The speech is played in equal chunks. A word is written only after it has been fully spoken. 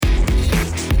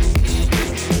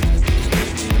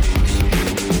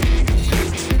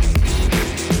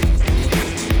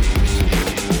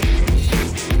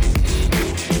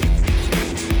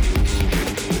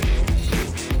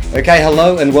Okay,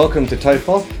 hello and welcome to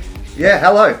TOFOP. Yeah,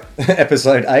 hello.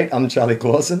 Episode 8, I'm Charlie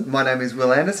Clausen. My name is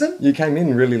Wil Anderson. You came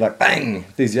in really bang,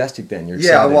 enthusiastic then. You're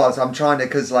Yeah, I excited. was. I'm trying to,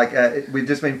 because we've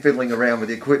just been fiddling around with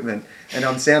the equipment and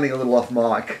I'm sounding a little off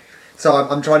mic. So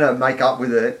I'm trying to make up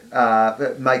with it,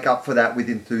 make up for that with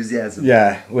enthusiasm.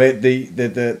 Yeah,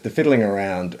 the fiddling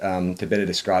around, to better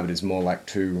describe it, is more like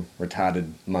two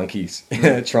retarded monkeys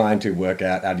trying to work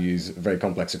out how to use very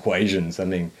complex equations. I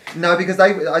mean... No, because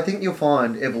I think you'll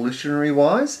find,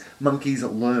 evolutionary-wise, monkeys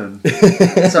learn.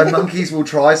 So monkeys will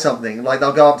try something, like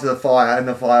they'll go up to the fire and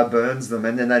the fire burns them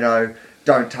and then they know,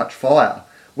 don't touch fire.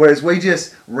 Whereas we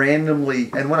just randomly,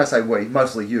 and when I say we,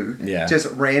 mostly you, just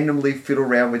randomly fiddle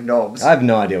around with knobs. I have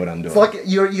no idea what I'm doing. It's like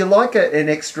you're like an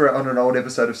extra on an old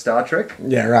episode of Star Trek.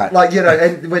 Yeah, right. Like, you know,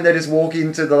 and when they just walk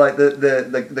into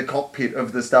the cockpit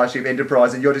of the Starship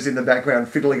Enterprise and you're just in the background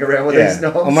fiddling around with these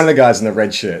knobs. I'm one of the guys in the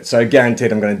red shirt, so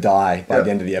guaranteed I'm going to die by the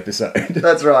end of the episode.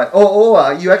 That's right.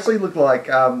 Or you actually look like,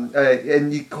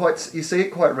 and you see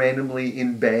it quite randomly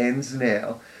in bands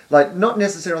now. Like, not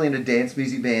necessarily in a dance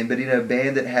music band, but in a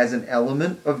band that has an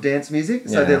element of dance music.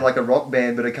 So they're like a rock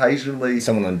band, but occasionally...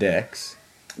 Someone on decks.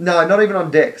 No, not even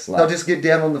on decks. Like... They'll just get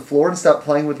down on the floor and start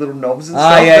playing with little knobs and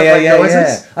stuff.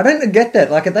 Yeah. I don't get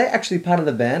that. Like, are they actually part of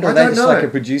the band? Or are they just like a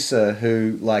producer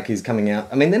who, like, is coming out...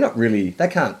 I mean, they're not really... They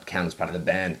can't count as part of the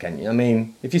band, can you? I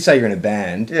mean, if you say you're in a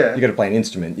band, you got to play an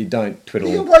instrument. You don't twiddle...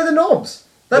 You can play the knobs.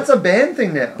 That's a band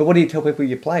thing now. But what do you tell people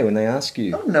you play when they ask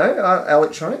you? I don't know.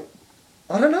 Electronic.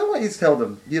 I don't know what you tell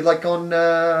them. You're like on,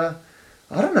 I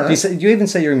don't know. Do you even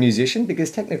say you're a musician? Because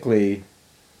technically,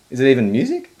 is it even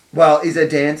music? Well, is a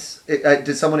dance,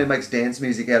 does someone who makes dance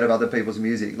music out of other people's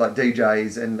music, like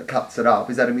DJs and cuts it up,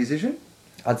 is that a musician?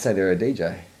 I'd say they're a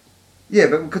DJ. Yeah,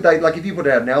 but could they, like if you put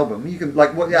out an album, you can,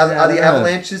 like, what are the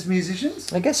Avalanches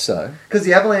musicians? I guess so. Because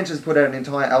the Avalanches put out an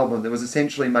entire album that was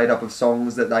essentially made up of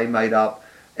songs that they made up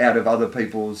out of other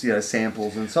people's,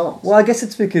 samples and songs. Well, I guess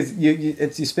it's because you're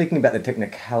speaking about the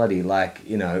technicality, like,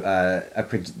 they're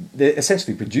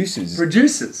essentially producers.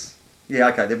 Producers. Yeah,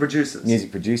 okay, they're producers.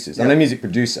 Music producers. I'm a music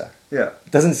producer. Yeah.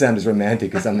 It doesn't sound as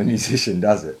romantic as I'm a musician,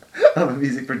 does it? I'm a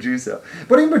music producer.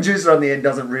 Putting producer on the end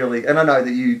doesn't really, and I know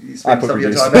that you spend some of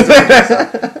your time as a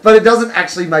producer, but it doesn't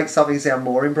actually make something sound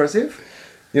more impressive.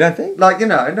 You don't think? Like,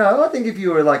 no, I think if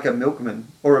you were like a milkman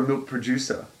or a milk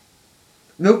producer.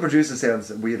 Milk producer sounds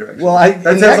weirder, actually. Well,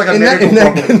 that sounds like a medical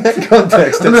problem. In that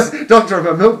context, I'm a doctor, I'm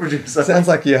a milk producer. Sounds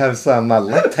like you have some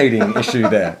lactating issue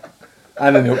there.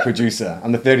 I'm a milk producer.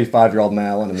 I'm the 35-year-old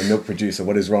male and I'm a milk producer.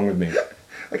 What is wrong with me?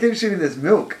 I keep shooting this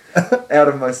milk out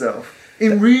of myself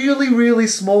in really, really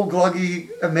small, gluggy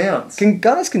amounts.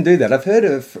 Guys can do that. I've heard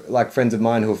of like friends of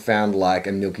mine who have found like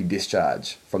a milky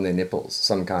discharge from their nipples,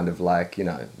 some kind of like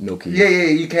milky. Yeah.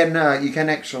 You can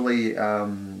actually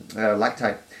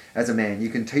lactate. As a man, you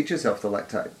can teach yourself to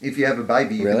lactate. If you have a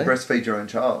baby, you can breastfeed your own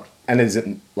child. And is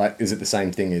it the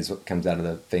same thing as what comes out of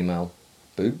the female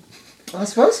boob? I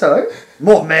suppose so.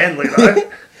 More manly though.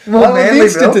 More manly.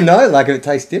 It's interested to know, like, if it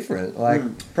tastes different. Like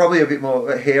probably a bit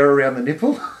more hair around the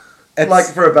nipple. Like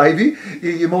for a baby,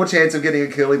 you're more chance of getting a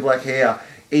curly black hair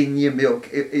in your milk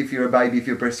if you're a baby, if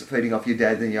you're breastfeeding off your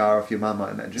dad than you are off your mum,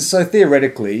 I imagine. So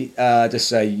theoretically, just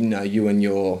say, you and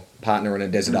your partner on a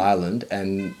desert island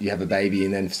and you have a baby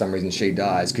and then for some reason she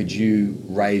dies, could you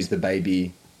raise the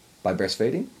baby by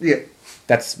breastfeeding? Yeah.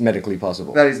 That's medically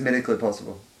possible. That is medically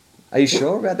possible. Are you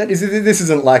sure about that? This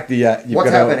isn't like the... What's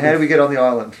happened? How do we get on the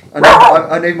island?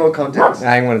 I need more context.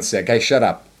 Hang on a sec. Okay, shut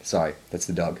up. Sorry, that's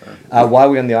the dog. Why are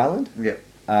we on the island? Yeah.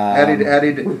 How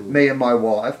did me and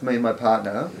my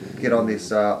partner, get on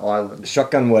this island?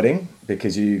 Shotgun wedding,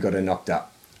 because you got her knocked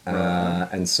up.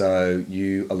 And so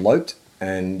you eloped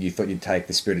and you thought you'd take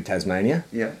the Spirit of Tasmania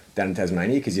down in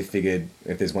Tasmania because you figured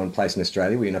if there's one place in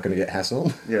Australia where you're not going to get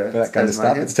hassled for that kind of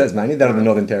stuff, it's Tasmania, down in the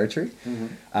Northern Territory.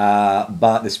 Mm-hmm.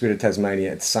 But the Spirit of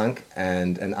Tasmania, it sunk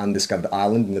and an undiscovered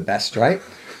island in the Bass Strait.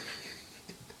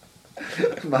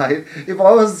 Mate, if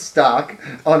I was stuck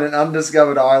on an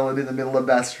undiscovered island in the middle of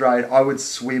Bass Strait, I would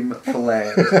swim for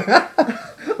land.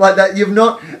 Like that,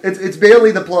 it's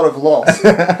barely the plot of Lost.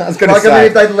 I was going to say.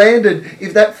 I mean,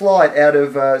 if that flight out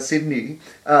of Sydney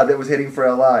that was heading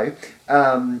for LA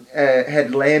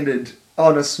had landed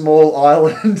on a small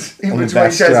island in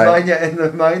between Tasmania and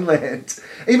the mainland,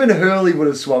 even Hurley would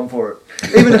have swum for it.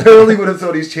 Even Hurley would have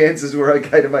thought his chances were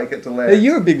okay to make it to land. Yeah,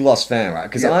 you're a big Lost fan, right?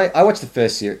 Because I watched the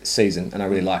first season and I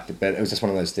really liked it, but it was just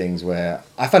one of those things where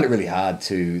I found it really hard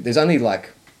to... There's only like...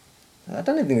 I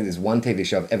don't even think there's one TV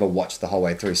show I've ever watched the whole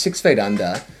way through. 6 Feet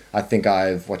Under, I think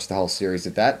I've watched the whole series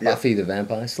of that. Buffy the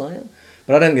Vampire Slayer. But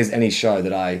But I don't think there's any show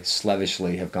that I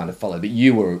slavishly have kind of followed. But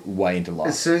you were way into life.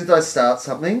 As soon as I start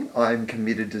something, I'm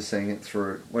committed to seeing it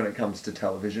through when it comes to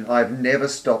television. I've never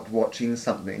stopped watching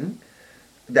something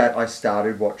that I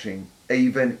started watching,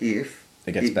 even if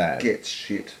it gets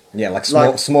shit. Yeah, like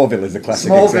Smallville is a classic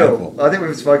example. I think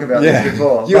we've spoken about this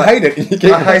before. You hate it.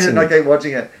 You I hate it and I keep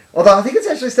watching it. Although I think it's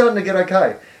actually starting to get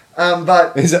okay.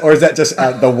 But is that just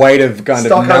the weight of kind of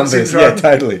Stockholm numbers? syndrome. Yeah,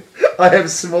 totally. I have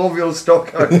Smallville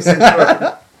Stockholm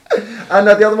syndrome. And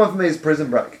the other one for me is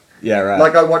Prison Break. Yeah, right.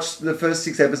 Like I watched the first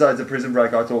 6 episodes of Prison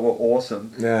Break, I thought were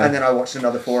awesome. Yeah. And then I watched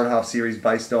another 4.5 series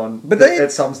based on. But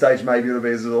at some stage, maybe it'll be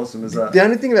as awesome as that. The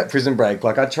only thing about Prison Break,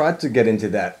 like I tried to get into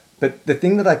that, but the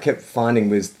thing that I kept finding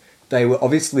was they were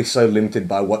obviously so limited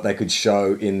by what they could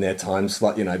show in their time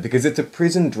slot, because it's a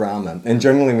prison drama. And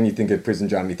generally when you think of prison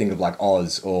drama, you think of like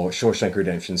Oz or Shawshank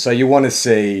Redemption. So you want to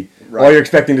see, or you're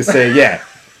expecting to see,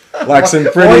 like some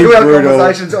pretty brutal...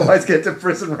 conversations always get to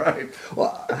prison rape.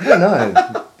 Well, I don't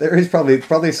know. There is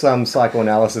probably some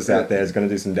psychoanalysis out there is going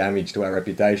to do some damage to our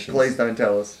reputation. Please don't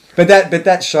tell us. But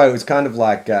that show is kind of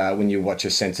like when you watch a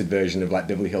censored version of like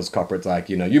Beverly Hills Cop, it's like,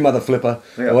 you mother flipper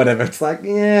or whatever. It's like,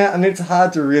 it's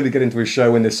hard to really get into a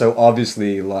show when they're so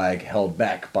obviously like held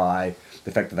back by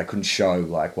the fact that they couldn't show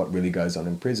like what really goes on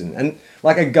in prison. And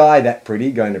like a guy that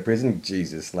pretty going to prison,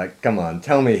 Jesus, like come on,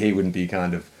 tell me he wouldn't be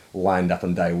kind of lined up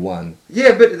on day one.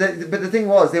 Yeah, but the thing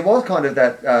was, there was kind of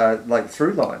that like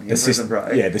through line in Prison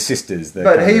Break. Yeah, the sisters.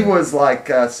 But he was like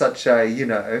such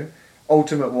a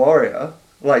ultimate warrior,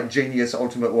 like genius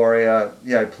ultimate warrior.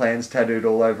 Plans tattooed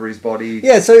all over his body.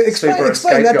 Yeah, so explain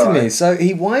that to me.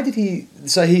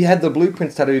 So he had the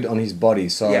blueprints tattooed on his body.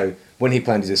 So when he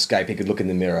planned his escape, he could look in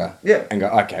the mirror and go,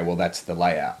 okay, well, that's the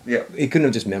layout. Yeah. He couldn't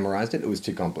have just memorized it. It was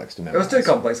too complex to memorize. It was too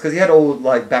complex because he had all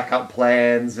like backup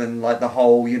plans and like the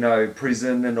whole,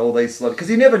 prison and all these because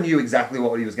he never knew exactly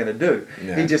what he was going to do.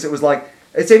 Yeah. It was like,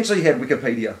 essentially he had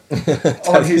Wikipedia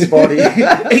on his body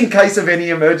in case of any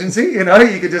emergency,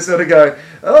 you could just sort of go,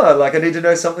 I need to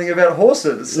know something about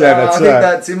horses. I think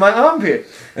that's in my armpit.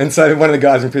 And so one of the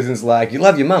guys in prison's like, you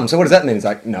love your mum. So what does that mean? It's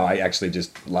like, no, I actually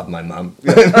just love my mum.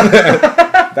 Yeah.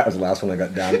 That was the last one I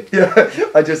got down. Yeah,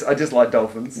 I just like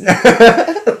dolphins.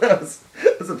 That's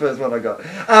the first one I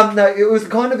got. No, it was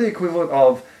kind of the equivalent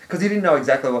of, because you didn't know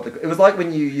exactly it was like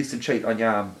when you used to cheat on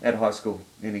YAM at high school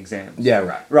in exams. Yeah,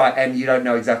 right. Right, and you don't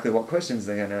know exactly what questions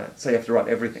they're going to, so you have to write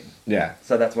everything. Yeah.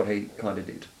 So that's what he kind of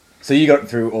did. So you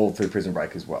got all through Prison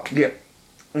Break as well? Yeah,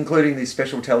 including the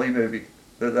special telly movie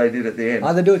that they did at the end.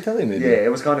 Oh, they do a telly movie? Yeah,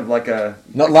 it was kind of like a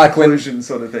conclusion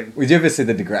sort of thing. Did you ever see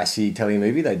the Degrassi telly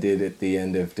movie they did at the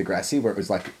end of Degrassi, where it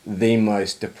was like the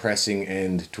most depressing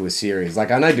end to a series? Like,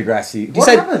 I know Degrassi... What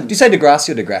happened? Do you say Degrassi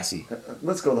or Degrassi?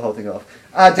 Let's call the whole thing off.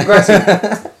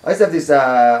 Degrassi. I used to have this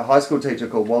high school teacher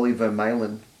called Wally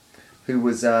Vermaelen, who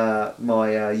was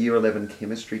my year 11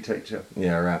 chemistry teacher.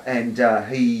 Yeah, right. And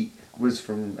he was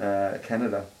from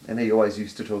Canada, and he always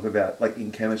used to talk about, like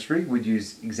in chemistry, we'd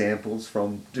use examples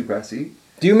from Degrassi.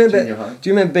 Do you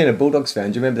remember being a Bulldogs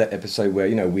fan? Do you remember that episode where,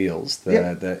 Wheels? Do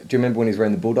you remember when he's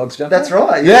wearing the Bulldogs jumper? That's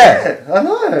right. Yeah. I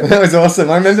know. That was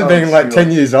awesome. I remember being like 10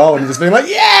 years old and just being like,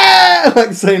 yeah!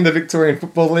 Like seeing the Victorian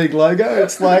Football League logo.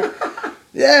 It's like,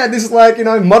 yeah, this is like,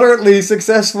 moderately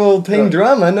successful team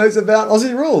drama knows about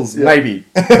Aussie rules. Yeah. Maybe.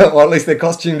 Or at least their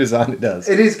costume design it does.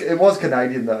 It was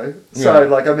Canadian though. So,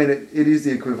 it is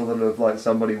the equivalent of like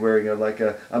somebody wearing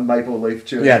a maple leaf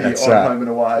jersey Home and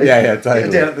Away. Yeah,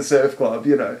 totally. Down at the surf club,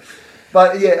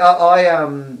 But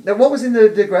what was in the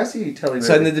Degrassi telly movie?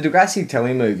 So in the Degrassi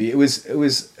telly movie, it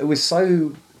was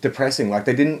so depressing. Like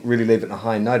they didn't really leave it on a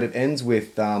high note. It ends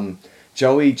with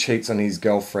Joey cheats on his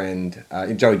girlfriend.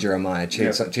 Joey Jeremiah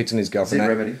cheats on his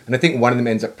girlfriend. And I think one of them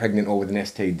ends up pregnant or with an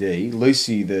STD.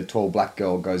 Lucy, the tall black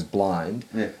girl, goes blind.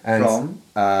 Yeah. And from?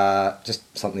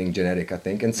 Just something genetic, I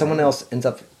think. And someone else ends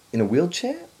up in a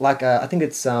wheelchair. Like, I think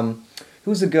it's...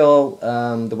 who's the girl,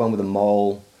 the one with a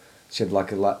mole? She had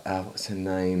what's her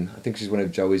name? I think she's one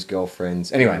of Joey's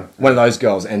girlfriends. Anyway, one of those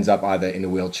girls ends up either in a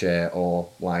wheelchair or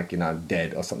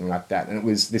dead or something like that. And it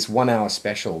was this 1 hour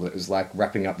special that was like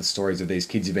wrapping up the stories of these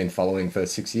kids you've been following for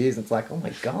 6 years. And it's like, oh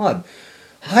my God,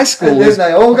 high school and then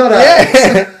they all got out.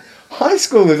 Yeah, high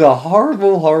school is a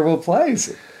horrible, horrible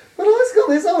place. But high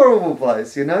school is a horrible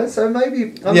place, So maybe...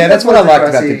 that's what I liked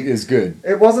about it. Is good.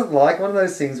 It wasn't like one of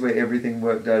those things where everything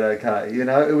worked out okay,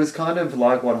 It was kind of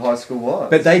like what high school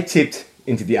was. But they tipped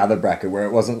into the other bracket where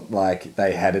it wasn't like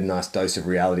they had a nice dose of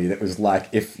reality. That was like,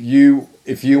 if you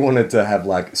wanted to have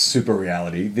like super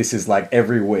reality, this is like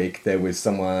every week there was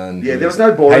someone there was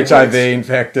no boring HIV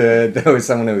infected, there was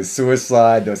someone who was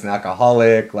suicide, there was an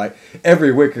alcoholic. Like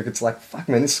every week it's like, fuck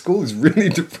man, this school is really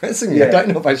depressing me. I don't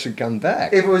know if I should come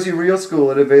back. If it was your real school,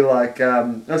 it'd be like,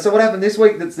 so what happened this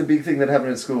week? That's the big thing that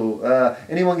happened at school.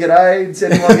 Anyone get AIDS?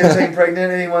 Anyone get teen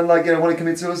pregnant? Anyone want to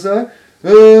commit suicide?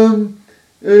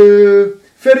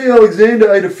 Fatty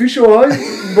Alexander ate a fisheye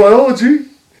in biology.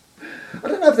 I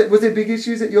don't know if was there big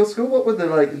issues at your school? What were the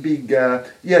like big?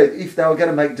 If they were going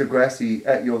to make Degrassi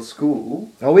at your school,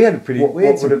 we had a pretty. What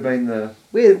would have been the?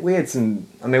 We had some.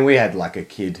 I mean, we had like a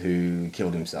kid who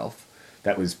killed himself.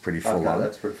 That was pretty full on.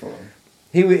 That's pretty full on.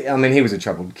 He was a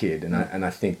troubled kid, and I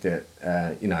think that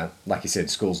like you said,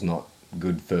 school's not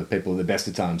good for people at the best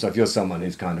of times. So if you're someone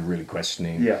who's kind of really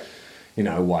questioning,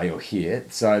 why you're here.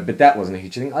 So, but that wasn't a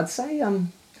huge thing. I'd say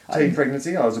teen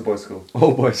pregnancy. I was a boys' school.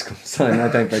 All boys' school. So no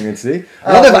teen pregnancy.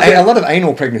 A lot of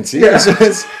anal pregnancy. Yeah. So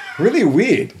it's really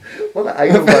weird. What are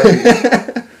anal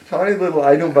babies? Tiny little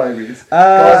anal babies.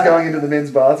 Guys going into the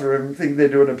men's bathroom, think they're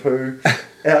doing a poo.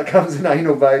 Out comes an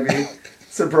anal baby.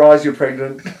 Surprise, you're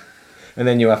pregnant. And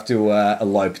then you have to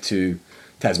elope to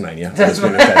Tasmania.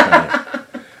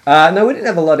 No, we didn't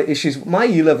have a lot of issues. My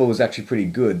U level was actually pretty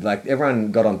good. Like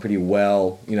everyone got on pretty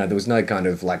well. There was no kind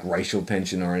of like racial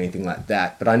tension or anything like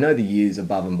that. But I know the years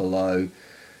above and below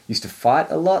used to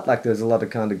fight a lot. Like there was a lot of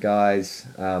kind of guys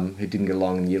who didn't get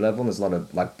along in U level. And there's a lot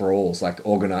of like brawls, like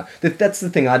organized. That's the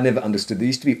thing I'd never understood. There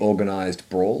used to be organized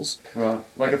brawls. Right,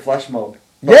 like a flash mob.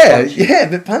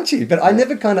 But punchy. But I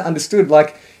never kind of understood.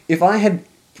 Like if I had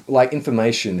like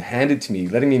information handed to me,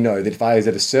 letting me know that if I was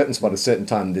at a certain spot at a certain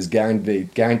time, there's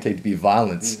guaranteed to be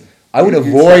violence. I would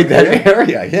avoid that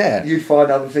area. Yeah, you'd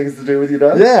find other things to do with your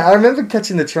day. Yeah, I remember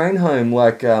catching the train home,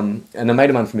 like, and a mate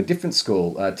of mine from a different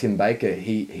school, Tim Baker.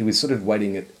 He was sort of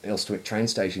waiting at Elstwick train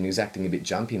station. He was acting a bit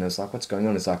jumpy, and I was like, "What's going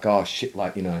on?" It's like, "Oh shit,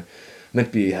 like meant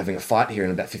to be having a fight here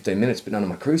in about 15 minutes, but none of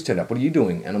my crew's turned up. What are you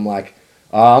doing?" And I'm like,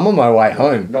 I'm on my way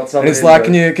home. Not and it's like,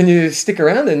 can you stick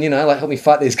around and like help me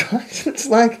fight these guys? It's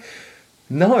like,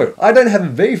 no, I don't have a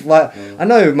beef. Like I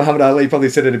know Muhammad Ali probably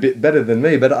said it a bit better than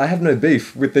me, but I have no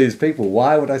beef with these people.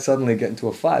 Why would I suddenly get into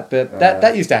a fight? But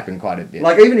that used to happen quite a bit.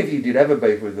 Like even if you did have a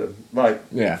beef with them,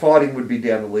 fighting would be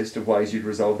down the list of ways you'd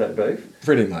resolve that beef.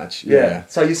 Pretty much, yeah.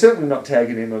 So you're certainly not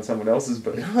tagging in on someone else's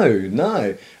beef.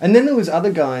 No. And then there was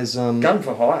other guys. Gun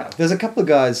for hire. There's a couple of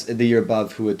guys the year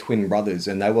above who were twin brothers,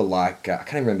 and they were like, I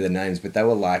can't remember their names, but they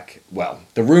were like, well,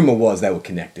 the rumor was they were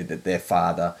connected, that their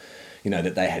father,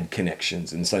 that they had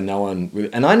connections, and so no one.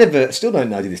 And I still don't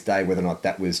know to this day whether or not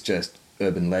that was just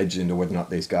urban legend or whether or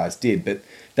not these guys did, but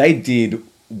they did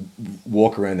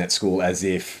walk around that school as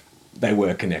if they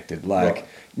were connected. Like,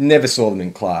 never saw them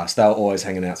in class. They were always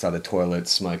hanging outside the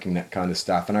toilets, smoking, that kind of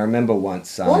stuff. And I remember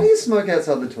once... Why do you smoke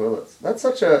outside the toilets? That's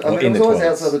such a... I mean, it was always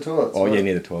outside the toilets. Oh, yeah,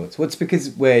 near the toilets. Well, it's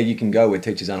because where you can go where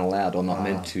teachers aren't allowed or not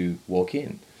meant to walk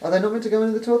in. Are they not meant to go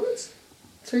into the toilets?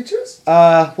 Teachers?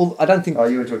 Well, I don't think... Oh,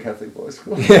 you went to a Catholic boys'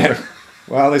 school. Yeah.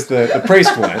 Well, at least the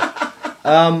priest went.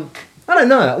 I don't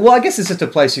know. Well, I guess it's just a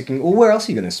place you can... Well, where else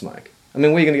are you going to smoke? I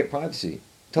mean, where are you going to get privacy?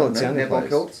 Netball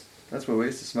courts. That's where we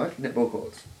used to smoke. Netball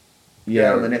courts. Yeah.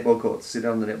 Go on the netball courts. Sit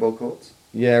on the netball courts.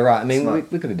 Yeah, right. I mean, we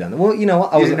could have done that. Well, you know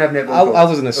what? You didn't have netball courts. I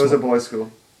wasn't a... It was a boys'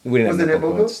 school. We didn't have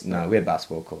netball courts. No, we had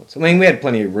basketball courts. I mean, we had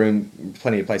plenty of room,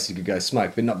 plenty of places you could go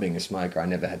smoke, but not being a smoker, I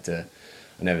never had to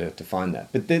find that.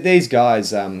 But these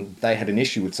guys, they had an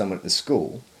issue with someone at the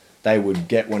school. They would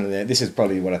get one of their... This is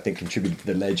probably what I think contributed to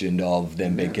the legend of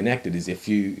them being connected, is if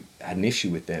you had an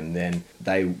issue with them, then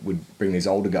they would bring these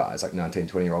older guys, like 19,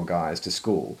 20-year-old guys, to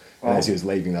school. And as he was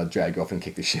leaving, they'd drag you off and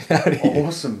kick the shit out of you.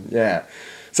 Awesome. Yeah.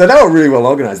 So they were really well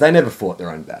organised. They never fought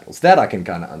their own battles. That I can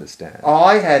kind of understand.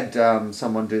 I had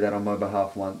someone do that on my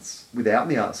behalf once without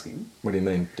me asking. What do you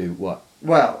mean, do what?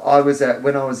 Well,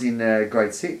 when I was in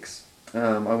grade 6,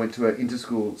 I went to an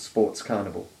inter-school sports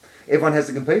carnival. Everyone has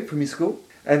to compete from your school.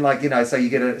 And so you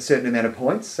get a certain amount of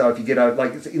points. So if you get over,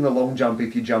 like in the long jump,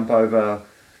 if you jump over,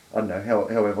 I don't know,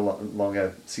 however long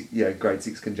grade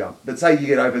 6 can jump. But say you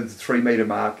get over the 3 metre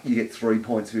mark, you get 3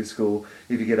 points for your school.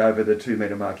 If you get over the 2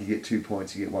 metre mark, you get 2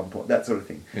 points, you get 1 point, that sort of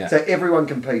thing. Yeah. So everyone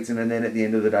competes, and then at the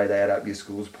end of the day, they add up your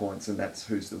school's points, and that's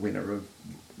who's the winner of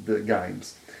the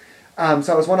games.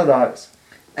 So it was one of those.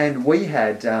 And we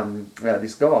had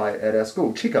this guy at our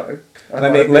school, Chico.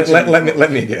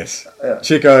 Let me guess.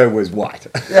 Chico was white.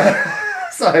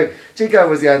 So Chico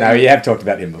was the only... No, you have talked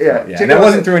about him before. Yeah. And that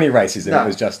wasn't through any racism. No, it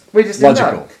was just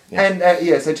logical. Yeah.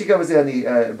 And so Chico was the only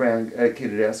brown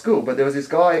kid at our school. But there was this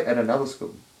guy at another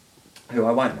school who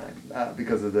I won't name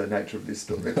because of the nature of this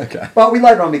story. Okay. But we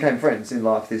later on became friends in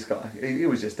life, this guy. He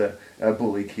was just a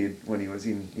bully kid when he was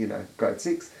in, grade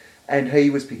 6. And he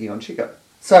was picking on Chico.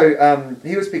 So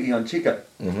he was picking on Chico.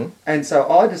 Mm-hmm. And so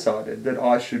I decided that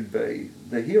I should be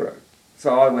the hero.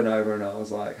 So I went over and I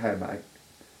was like, hey, mate,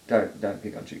 don't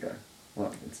pick on Chico.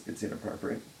 Like, it's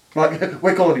inappropriate. Like,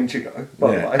 we're calling him Chico,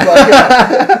 by the way.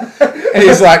 Like, and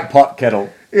he's like, pot kettle.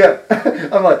 Yeah.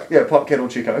 I'm like, yeah, pot kettle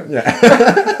Chico. Yeah.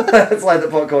 It's like the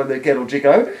pot calling the kettle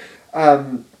Chico.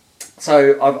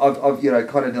 So I've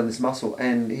kind of done this muscle,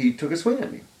 and he took a swing at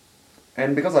me.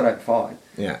 And because I don't fight,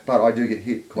 but I do get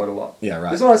hit quite a lot. Yeah,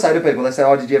 right. That's what I say to people. They say,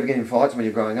 oh, did you ever get in fights when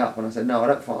you're growing up? And I say, no, I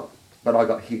don't fight. But I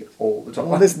got hit all the time.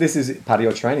 Well, this is part of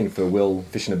your training for Will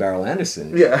Fish in a Barrel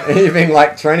Anderson. Yeah. You've been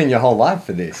like training your whole life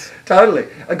for this. Totally.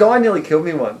 A guy nearly killed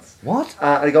me once. What?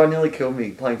 A guy nearly killed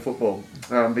me playing football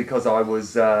because I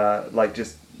was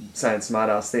just saying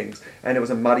smart-ass things. And it was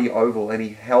a muddy oval, and he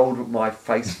held my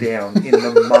face down in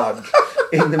the mud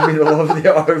in the middle of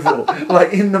the oval.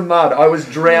 Like, in the mud. I was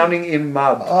drowning in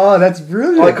mud. Oh, that's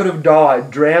brilliant. I could have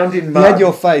died, drowned in mud. You had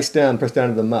your face down, pressed down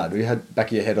to the mud. Or you had back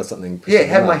of your head or something. Yeah,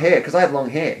 had my hair, because I had long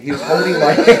hair. He was holding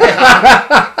my hair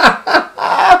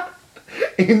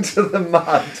into the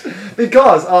mud.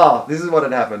 Because, this is what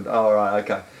had happened. Oh, right,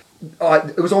 okay.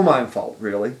 It was all my own fault,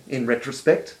 really, in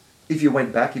retrospect, if you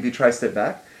traced it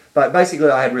back. But basically,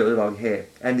 I had really long hair.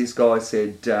 And this guy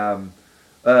said, hey,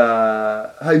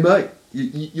 mate,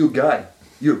 you're gay.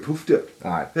 You're a poofter.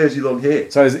 All right. There's your long hair.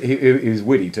 So he was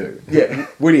witty too. Yeah.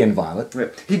 Witty and violent. Yeah.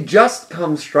 He'd just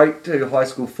come straight to high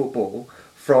school football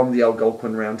from the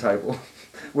Algonquin Round Table,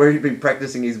 where he'd been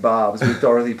practicing his barbs with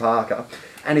Dorothy Parker.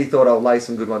 And he thought, I'll lay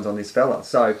some good ones on this fella.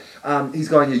 So he's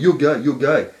going, yeah, you're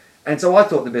gay. And so I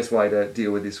thought the best way to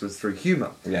deal with this was through humour.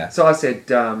 Yeah. So I said,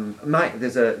 mate,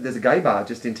 there's a gay bar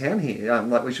just in town here.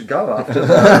 We should go after.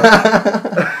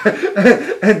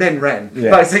 And then ran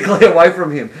basically away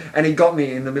from him. And he got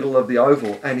me in the middle of the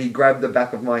oval, and he grabbed the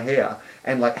back of my hair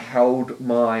and held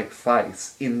my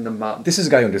face in the mud. This is a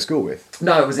guy you went to school with?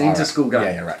 No, it was an inter-school game.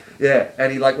 Yeah, right. Yeah,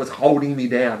 and he was holding me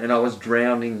down, and I was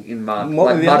drowning in mud.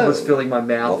 Mud was filling my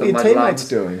mouth and my lungs. What were your teammates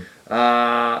doing?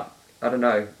 I don't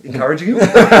know, encouraging him,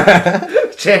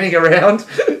 chanting around,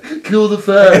 kill the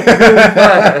fag, kill the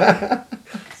fag.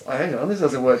 So, hang on, this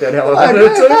doesn't work out how I wanted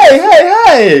it to.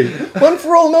 Hey, one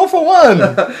for all, no for one.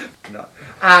 No.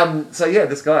 So yeah,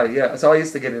 this guy, so I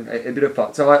used to get in a bit of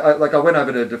fight. So I went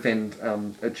over to defend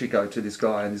a Chico to this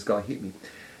guy, and this guy hit me.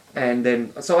 And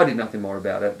then, so I did nothing more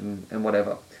about it and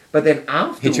whatever. But then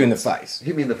after hit you in the face?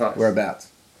 Hit me in the face. Whereabouts?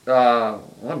 I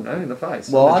don't know, in the face.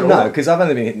 Well, I know, because I've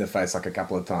only been hit in the face a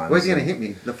couple of times. Where's he going to hit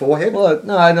me? The forehead? Well,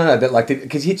 no, but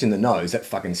because he hits you in the nose, that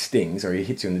fucking stings, or he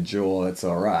hits you in the jaw, that's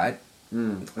all right.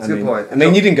 That's a good point. I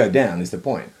mean, you didn't go down, is the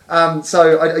point.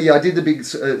 So I did the big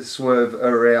swerve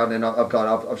around, and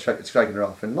I've shaken it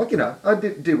off, and I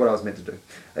did what I was meant to do,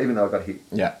 even though I got hit.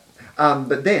 Yeah.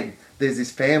 But then there's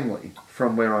this family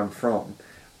from where I'm from,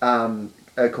 called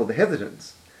the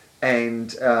Heathertons. And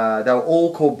they were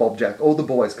all called Bob Jack, all the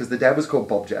boys, because the dad was called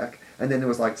Bob Jack, and then there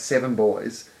was 7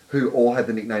 boys who all had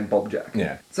the nickname Bob Jack.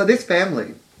 Yeah. So this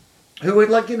family, who were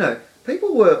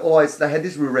people were always, they had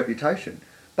this real reputation.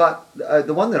 But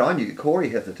the one that I knew, Corey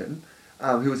Heatherton,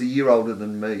 who was a year older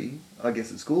than me, I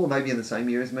guess at school, or maybe in the same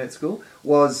year as me at school,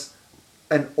 was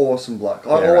an awesome bloke.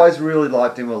 I always really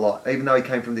liked him a lot, even though he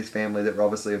came from this family that were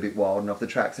obviously a bit wild and off the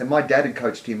tracks. And my dad had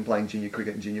coached him playing junior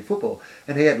cricket and junior football,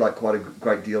 and he had quite a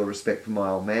great deal of respect for my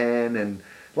old man, and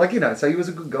so he was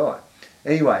a good guy.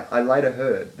 Anyway, I later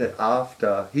heard that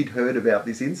after he'd heard about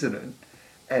this incident,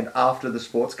 and after the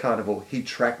sports carnival, he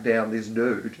tracked down this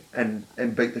dude and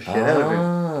beat the shit out of him,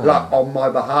 on my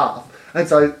behalf. And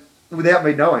so, without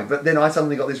me knowing, but then I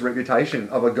suddenly got this reputation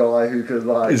of a guy who could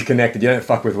He's connected. You don't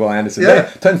fuck with Wil Anderson. Yeah.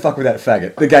 Don't fuck with that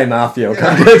faggot. The gay mafia will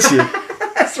come get you.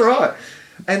 That's right.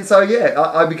 And so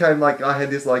I became I had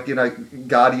this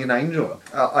guardian angel.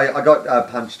 I got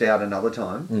punched out another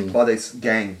time by this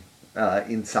gang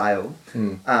in Sale.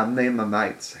 Me and my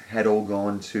mates had all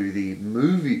gone to the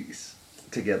movies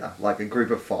together, a group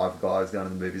of 5 guys going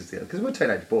to the movies together, because we're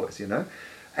teenage boys,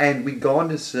 and we'd gone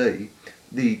to see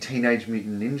the Teenage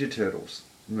Mutant Ninja Turtles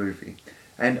movie.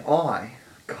 And I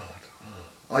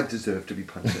deserve to be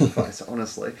punched in the face,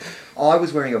 honestly. I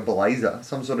was wearing a blazer,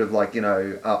 some sort of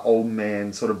old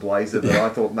man sort of blazer that I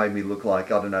thought made me look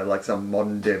some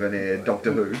modern debonair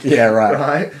Doctor Who. Yeah, right.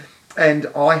 Right? And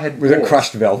I had Was it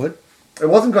crushed velvet? It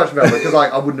wasn't crushed velvet, because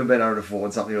I wouldn't have been able to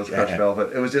afford something that was crushed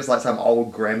velvet. It was just some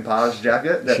old grandpa's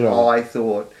jacket that I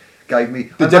thought gave me...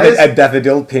 Did you have a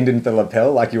daffodil pinned into the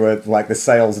lapel like you were the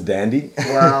sales dandy?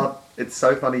 Well, It's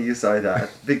so funny you say that,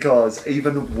 because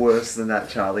even worse than that,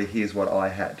 Charlie, here's what I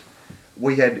had.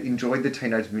 We had enjoyed the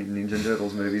Teenage Mutant Ninja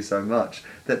Turtles movie so much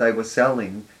that they were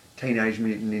selling Teenage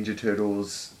Mutant Ninja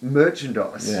Turtles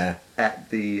merchandise at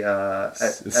the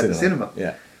cinema.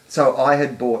 Yeah. So I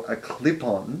had bought a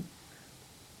clip-on.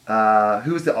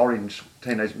 Who was the orange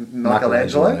teenage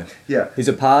Michelangelo? Yeah, he's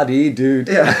a party dude.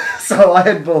 Yeah. So I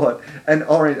had bought a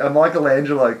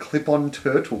Michelangelo clip-on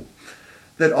turtle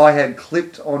that I had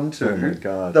clipped onto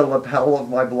the lapel of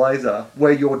my blazer,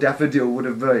 where your daffodil would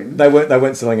have been. They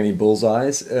weren't selling any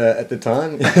bullseyes at the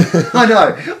time. I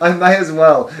know. I may as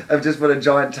well have just put a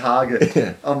giant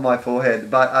target on my forehead.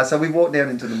 But so we walked down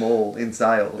into the mall in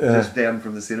Sale, just down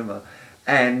from the cinema,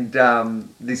 and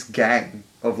this gang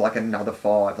of like another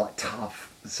 5 like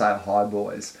tough Sale High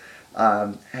boys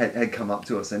had come up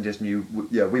to us and just knew,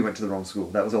 we went to the wrong school.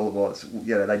 That was all it was.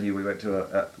 They knew we went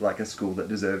to a school that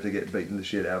deserved to get beaten the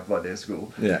shit out by their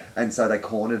school. Yeah. And so they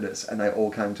cornered us and they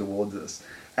all came towards us.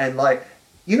 And like,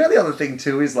 the other thing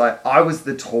too is like, I was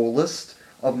the tallest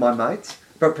of my mates,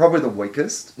 but probably the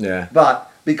weakest. Yeah.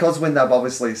 But because when they've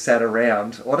obviously sat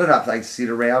around, I don't know if they sit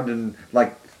around and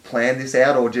like plan this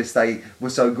out, or just they were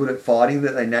so good at fighting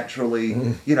that they naturally,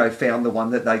 found the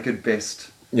one that they could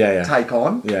best take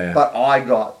on. Yeah. But I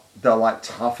got the like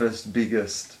toughest,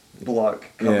 biggest bloke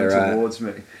coming towards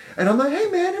me. And I'm like, hey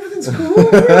man, everything's cool.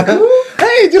 We're cool.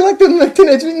 Hey, do you like the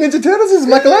Teenage Mutant Ninja Turtles? This is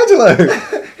Michelangelo.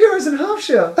 Heroes in half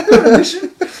shell. We're on a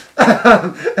mission.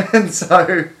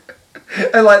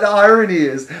 And like the irony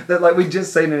is that like we'd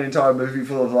just seen an entire movie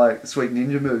full of like sweet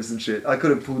ninja moves and shit. I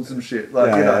could have pulled some shit,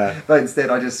 but instead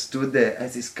I just stood there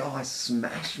as this guy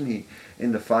smashed me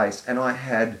in the face, and I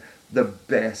had the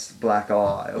best black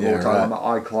eye of all time. My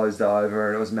eye closed over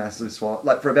and it was massively swollen,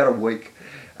 like for about a week.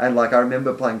 And like I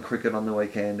remember playing cricket on the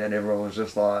weekend, and everyone was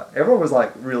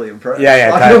like really impressed.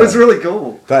 Totally. It was really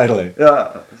cool. Totally.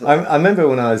 Yeah. I remember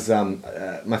when I was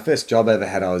my first job I ever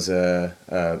had. I was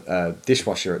a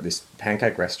dishwasher at this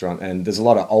pancake restaurant, and there's a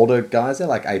lot of older guys there,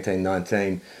 like 18,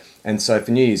 19. And so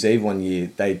for New Year's Eve one year,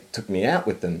 they took me out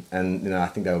with them, and I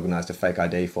think they organised a fake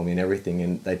ID for me and everything.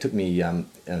 And they took me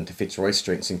to Fitzroy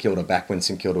Street in St Kilda, back when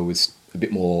St Kilda was a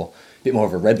bit more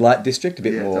of a red light district, a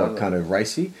bit more kind of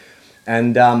racy.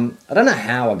 And I don't know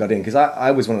how I got in, because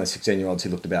I was one of those 16-year-olds who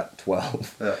looked about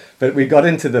 12. Yeah. But we got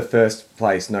into the first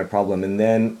place, no problem. And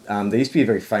then there used to be a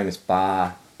very famous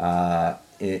bar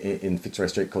in Fitzroy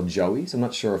Street called Joey's. I'm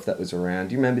not sure if that was around.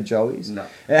 Do you remember Joey's? No.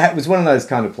 It was one of those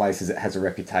kind of places that has a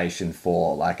reputation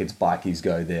for, like, its bikies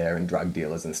go there and drug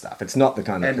dealers and stuff. It's not the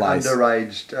kind of place... And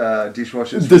underage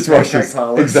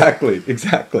dishwashers.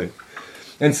 Exactly.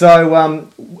 And so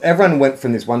everyone went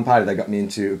from this one party they got me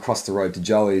into across the road to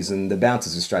Joey's, and the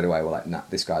bouncers were straight away were like, nah,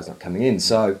 this guy's not coming in.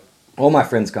 So all my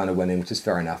friends kind of went in, which is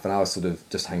fair enough, and I was sort of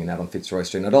just hanging out on Fitzroy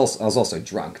Street. And I was also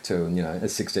drunk too, and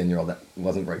as a 16-year-old, that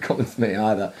wasn't very common for me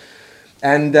either.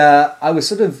 And I was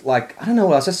sort of like, I don't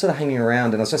know, I was just sort of hanging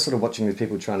around, and I was just sort of watching these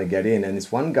people trying to get in, and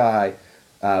this one guy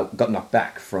got knocked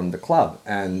back from the club,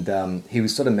 and he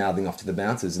was sort of mouthing off to the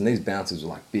bouncers, and these bouncers were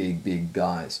like big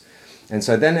guys. And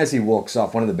so then as he walks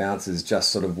off, one of the bouncers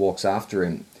just sort of walks after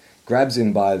him, grabs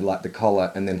him by like the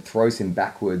collar, and then throws him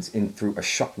backwards in through a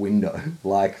shop window,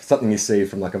 like something you see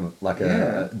from like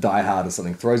a Die Hard or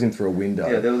something. Throws him through a window.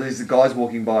 Yeah, there were these guys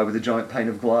walking by with a giant pane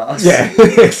of glass. Yeah,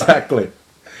 exactly.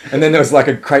 And then there was like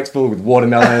a crate full with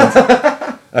watermelons,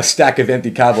 a stack of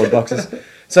empty cardboard boxes.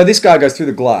 So this guy goes through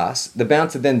the glass. The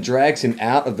bouncer then drags him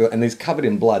out of and he's covered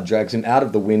in blood, drags him out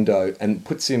of the window and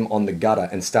puts him on the gutter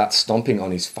and starts stomping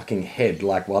on his fucking head,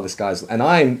 like while this guy's... And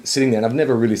I'm sitting there, and I've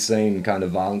never really seen kind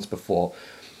of violence before.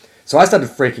 So I started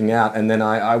freaking out, and then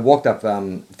I walked up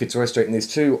Fitzroy Street, and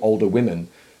these 2 older women,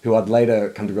 who I'd later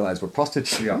come to realise were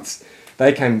prostitutes,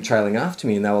 they came trailing after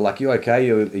me, and they were like, you okay?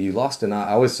 Are you lost? And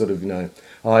I was sort of, oh,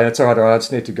 yeah, it's all right, I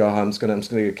just need to go home. I'm just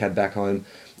gonna get a cab back home.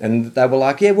 And they were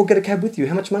like, yeah, we'll get a cab with you.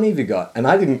 How much money have you got? And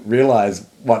I didn't realise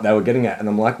what they were getting at. And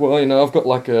I'm like, well, I've got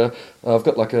like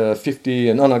a 50,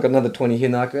 and I've got another 20 here.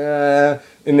 And they're like,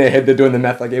 in their head, they're doing the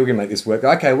math, like, yeah, we can make this work.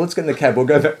 Okay, well, let's get in the cab. We'll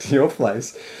go back to your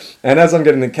place. And as I'm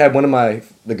getting in the cab, one of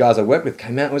the guys I work with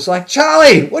came out and was like,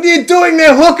 Charlie, what are you doing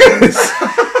there, hookers?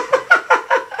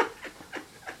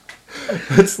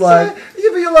 It's like... So, yeah,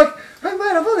 but you're like, hey,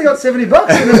 mate, I've only only got $70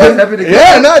 and they're both happy to go.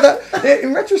 Yeah, no,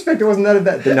 in retrospect, it wasn't that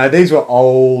bad. But no, these were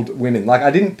old women. Like,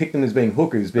 I didn't pick them as being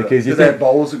hookers because they had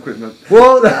bowls equipment.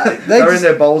 Well, they were in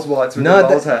their bowls whites with their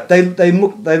bowls hats. They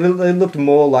looked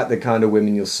more like the kind of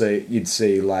women you'd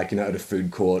see like, at a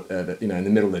food court, in the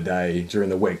middle of the day during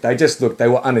the week. They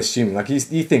were unassuming. Like,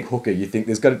 you think hooker, you think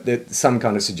there's some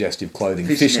kind of suggestive clothing,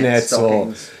 fishnets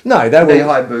or no, they were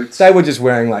knee-high boots. They were just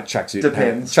wearing like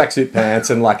tracksuit pants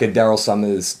and like a Daryl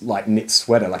Summers like knit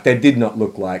sweater. Like, they did not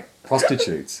look like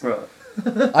prostitutes. Right.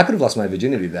 I could have lost my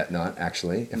virginity that night,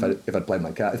 actually, if I'd played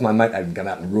my card. If my mate hadn't come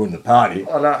out and ruined the party,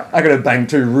 I could have banged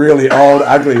two really old,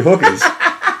 ugly hookers.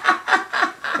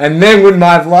 And then would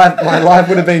my life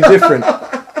would have been different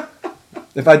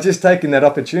if I'd just taken that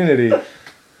opportunity.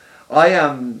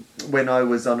 When I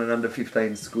was on an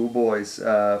under-15 schoolboys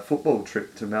football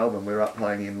trip to Melbourne, we were up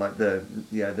playing in like the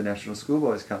National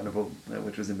Schoolboys Carnival,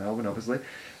 which was in Melbourne, obviously,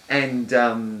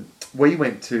 and we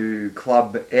went to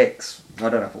Club X. I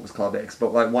don't know if it was Club X,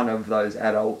 but like one of those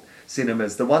adult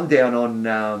cinemas, the one down on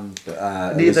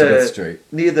near the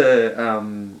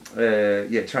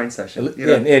train station.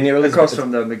 Near Elizabeth. Across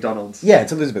from the McDonald's. Yeah,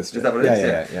 it's Elizabeth Street. Is that what it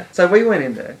is? Yeah. So we went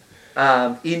in there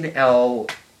in our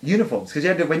uniforms, because you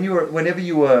had to, whenever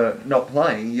you were not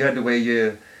playing, you had to wear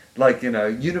your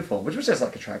uniform, which was just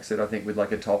like a tracksuit, I think, with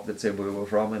like a top that said where we were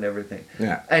from and everything.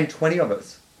 Yeah. And 20 of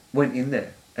us went in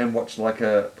there and watched like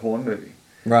a porn movie.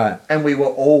 Right. And we were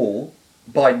all,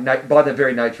 by the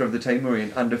very nature of the team we were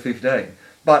in, under 15.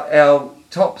 But our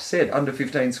top said under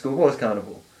 15 schoolboys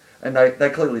carnival, and they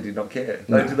clearly did not care.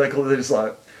 They clearly just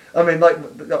like. I mean, like,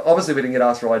 obviously we didn't get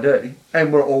asked for ID,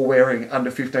 and we're all wearing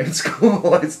under 15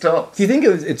 schoolboys tops. Do you think it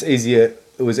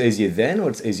was easier then, or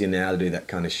it's easier now to do that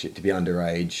kind of shit, to be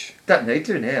underage? Don't need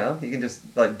to now. You can just,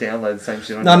 like, download the same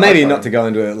shit on No, your maybe iPhone. not to go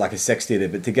into a sex theatre,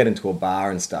 but to get into a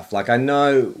bar and stuff. Like, I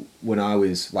know when I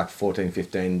was, like, 14,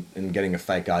 15, and getting a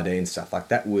fake ID and stuff, like,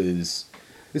 it was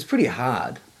pretty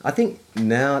hard. I think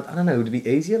now, I don't know, would it be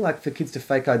easier, like, for kids to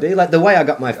fake ID? Like, the way I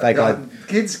got my fake ID...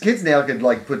 Kids now could,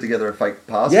 like, put together a fake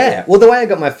passport. Yeah, well, the way I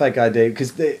got my fake ID,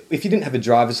 because if you didn't have a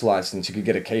driver's license, you could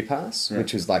get a key pass,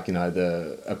 which was, like,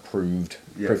 the approved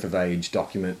proof of age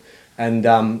document. And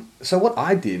so what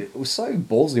I did, it was so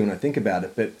ballsy when I think about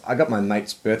it, but I got my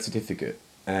mate's birth certificate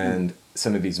and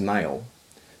some of his mail,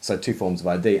 so 2 forms of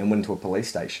ID, and went to a police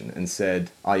station and said,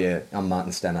 oh, yeah, I'm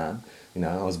Martin Stannard.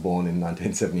 I was born in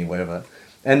 1970 or whatever.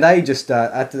 And they just they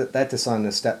had to sign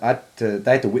they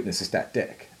had to witness a stat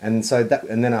dec, and so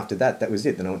and then after that was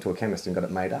it. Then I went to a chemist and got it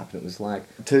made up, and it was like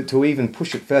to even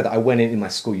push it further. I went in my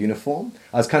school uniform.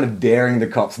 I was kind of daring the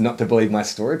cops not to believe my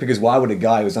story, because why would a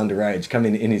guy who was underage come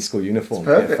in his school uniform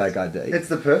and get a fake ID? It's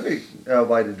the perfect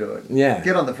way to do it. Yeah,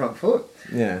 get on the front foot.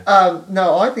 Yeah.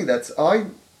 No, I think I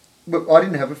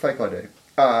didn't have a fake ID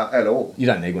at all. You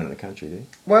don't need one in the country, do you?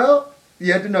 Well,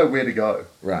 you had to know where to go.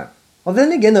 Right. Well,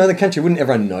 then again, though, in the country, wouldn't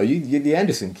everyone know you? You're the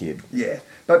Anderson kid. Yeah.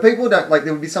 But people don't, like,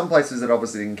 there would be some places that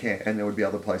obviously didn't care, and there would be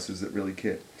other places that really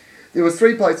cared. There was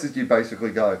 3 places you'd basically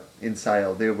go in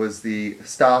Sale. There was the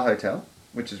Star Hotel,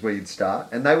 which is where you'd start,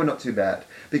 and they were not too bad,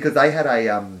 because they had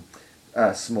a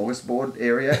smorgasbord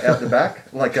area out the back,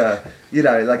 like a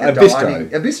dining...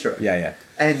 Bistro. A bistro. Yeah.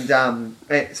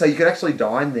 And so you could actually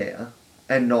dine there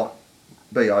and not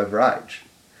be overage,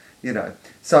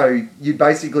 So you'd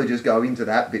basically just go into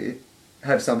that bit,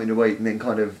 have something to eat, and then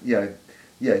kind of,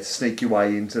 sneak your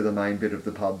way into the main bit of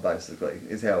the pub, basically,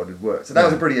 is how it would work. So that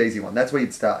was a pretty easy one. That's where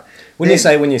you'd start. When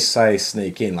you say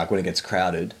sneak in, like when it gets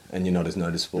crowded and you're not as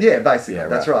noticeable. Yeah, basically. Yeah,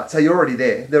 that's right. So you're already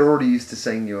there. They're already used to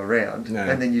seeing you around. Yeah.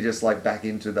 And then you just, like, back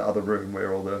into the other room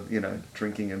where all the,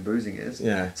 drinking and boozing is.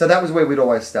 Yeah. So that was where we'd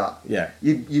always start. Yeah.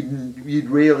 You'd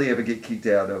rarely ever get kicked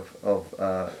out of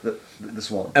the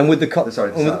Swan. And would the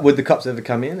cops ever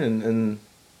come in and...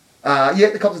 Yeah,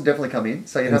 the cops would definitely come in,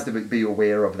 so you'd have to be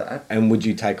aware of that. And would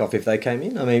you take off if they came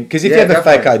in? I mean, because if you have a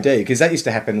fake ID, because that used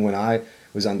to happen when I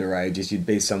was underage, is you'd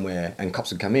be somewhere and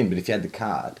cops would come in, but if you had the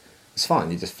card, it's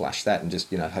fine. You just flash that and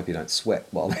just hope you don't sweat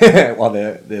while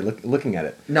they're looking at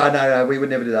it. No, we would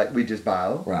never do that. We'd just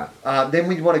bail. Right. Then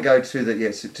we'd want to go to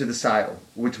the Sale,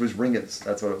 which was Ringers.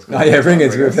 That's what it was called. Oh yeah,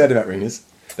 Ringers. We've heard about Ringers.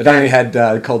 They only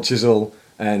had Cold Chisel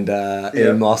and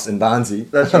Ian Moss and Barnsey.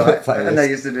 That's right. And they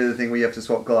used to do the thing where you have to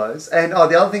swap clothes. And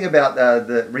the other thing about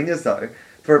the Ringers, though,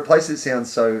 for a place that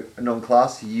sounds so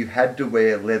non-classy, you had to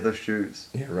wear leather shoes.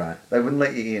 Yeah, right. They wouldn't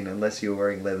let you in unless you were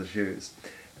wearing leather shoes.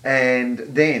 And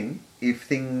then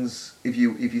if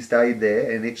you stayed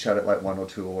there and it shut at like 1 or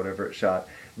 2 or whatever it shut,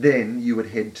 then you would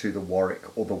head to the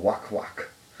Warwick or the Wak Wak,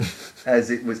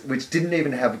 as it was, which didn't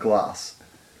even have glass.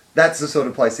 That's the sort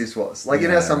of place this was. Like,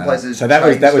 some places so that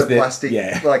was the plastic,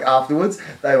 like, afterwards.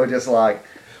 They were just like,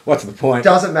 What's the point?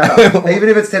 Doesn't matter. Even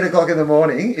if it's 10 o'clock in the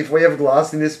morning, if we have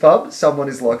glass in this pub, someone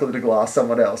is likely to glass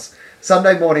someone else.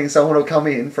 Sunday morning, someone will come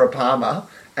in for a Palmer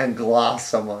and glass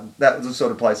someone. That was the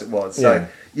sort of place it was. So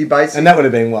you basically... And that would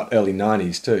have been, early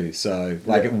 90s too. So,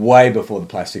 way before the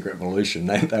plastic revolution.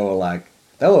 They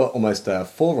were almost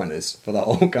forerunners for the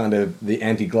whole kind of the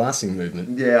anti-glassing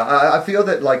movement. Yeah, I feel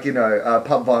that,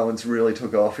 pub violence really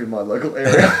took off in my local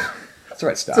area. That's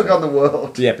where it started. Took on the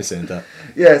world. The epicenter.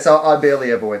 Yeah, so I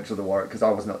barely ever went to the Warwick because I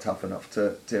was not tough enough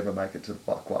to ever make it to the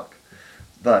Buck.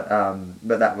 But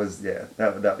that was,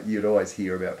 that you'd always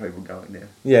hear about people going there.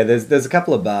 Yeah, there's a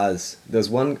couple of bars.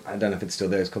 There's one, I don't know if it's still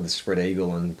there, it's called the Spread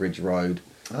Eagle on Bridge Road.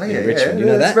 Oh, yeah, Richmond. You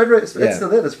know that? It's still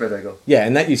there, the Spread Eagle. Yeah,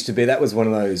 and that was one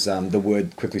of those, the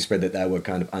word quickly spread that they were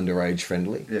kind of underage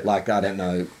friendly. Yeah. I don't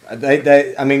know.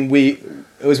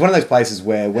 It was one of those places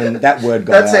where when that word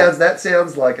got out... That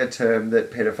sounds like a term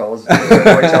that pedophiles refer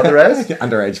to each other as.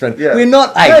 Underage friendly. Yeah. We're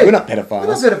not pedophiles. We're not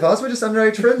pedophiles, we're just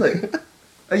underage friendly.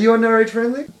 Are you underage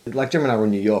friendly? Jim and I were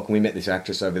in New York and we met this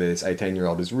actress over there, this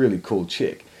 18-year-old, this really cool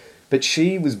chick. But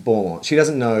she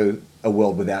doesn't know a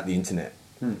world without the internet.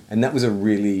 And that was a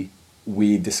really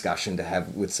weird discussion to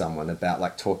have with someone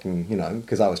about talking,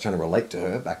 because I was trying to relate to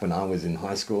her back when I was in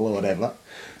high school or whatever,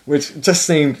 which just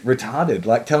seemed retarded.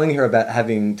 Telling her about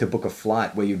having to book a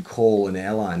flight where you'd call an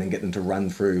airline and get them to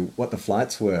run through what the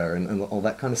flights were and all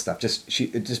that kind of stuff.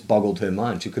 It just boggled her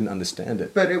mind. She couldn't understand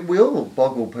it. But it will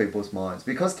boggle people's minds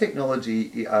because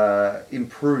technology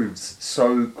improves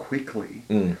so quickly.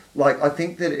 I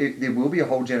think that there will be a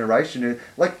whole generation.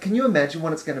 Can you imagine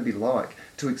what it's going to be like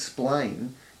to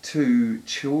explain to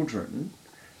children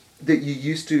that you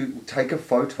used to take a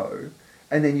photo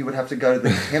and then you would have to go to the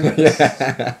chemist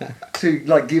to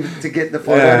get the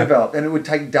photo developed, and it would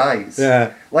take days.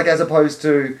 Yeah. As opposed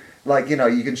to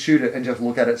you can shoot it and just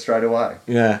look at it straight away.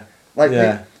 Yeah. I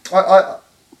don't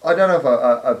know if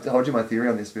I've told you my theory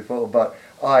on this before, but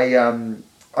I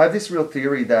have this real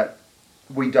theory that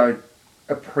we don't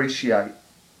appreciate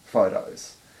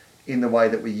photos in the way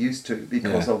that we used to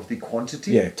because of the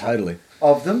quantity. Yeah, totally.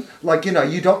 Of them.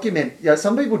 You document...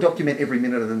 some people document every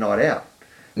minute of the night out.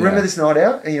 Remember this night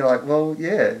out? And you're like, well,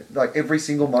 yeah, every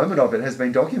single moment of it has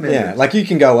been documented. Yeah, you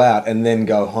can go out and then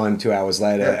go home 2 hours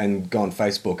later and go on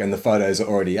Facebook and the photos are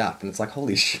already up. And it's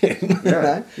holy shit.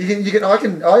 Yeah.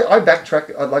 I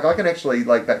backtrack... I can actually,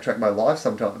 backtrack my life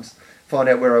sometimes. Find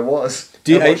out where I was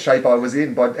what shape I was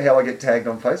in by how I get tagged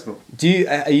on Facebook.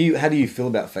 How do you feel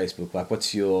about Facebook?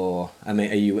 What's your...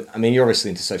 you're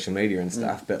obviously into social media and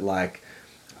stuff, but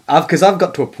because I've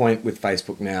got to a point with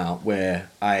Facebook now where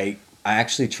I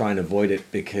actually try and avoid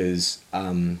it because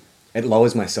it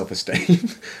lowers my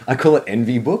self-esteem. I call it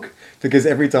envy book because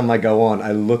every time I go on,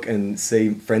 I look and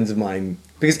see friends of mine,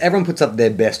 because everyone puts up their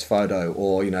best photo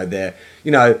or,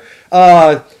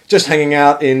 just hanging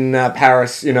out in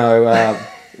Paris, maybe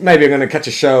I'm going to catch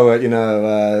a show at,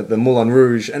 the Moulin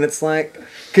Rouge. And it's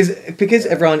because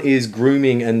everyone is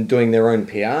grooming and doing their own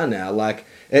PR now,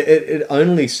 it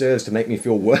only serves to make me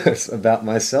feel worse about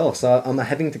myself. So I'm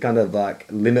having to kind of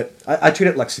limit. I treat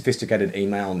it like sophisticated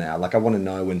email now. I want to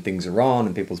know when things are on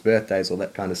and people's birthdays, all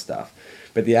that kind of stuff.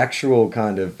 But the actual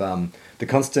kind of the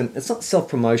constant, it's not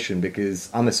self-promotion because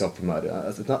I'm a self-promoter.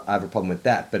 I have a problem with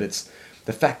that, but it's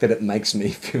the fact that it makes me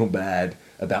feel bad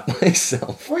about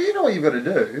myself. Well, you know what you've got to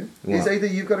do is either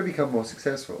you've got to become more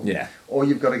successful, or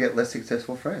you've got to get less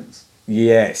successful friends.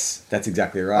 Yes, that's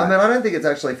exactly right. I don't think it's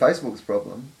actually Facebook's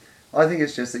problem. I think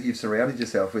it's just that you've surrounded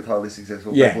yourself with highly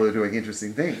successful people who are doing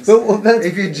interesting things. Well,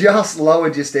 if you just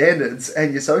lowered your standards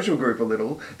and your social group a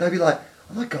little, they'd be like,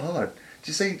 oh my God, did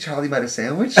you see Charlie made a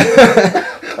sandwich?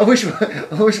 I wish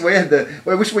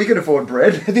we could afford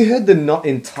bread. Have you heard the not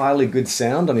entirely good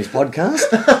sound on his podcast?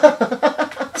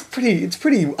 It's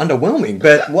pretty underwhelming,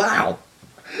 but wow.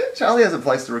 Charlie has a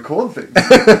place to record things.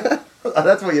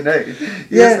 That's what you need.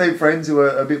 You just need friends who are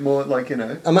a bit more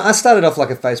I started off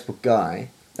like a Facebook guy,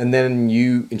 and then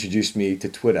you introduced me to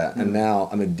Twitter, and now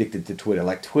I'm addicted to Twitter.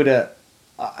 Twitter,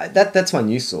 that's my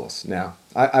news source now.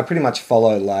 I pretty much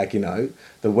follow the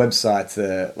websites,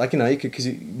 because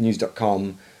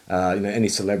news.com, any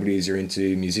celebrities you're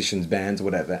into, musicians, bands,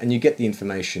 whatever, and you get the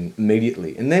information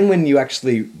immediately. And then when you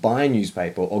actually buy a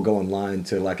newspaper or go online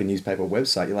to a newspaper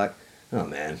website, you're like, oh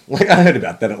man, I heard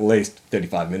about that at least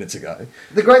 35 minutes ago.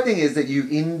 The great thing is that you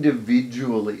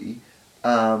individually,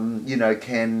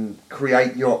 can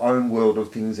create your own world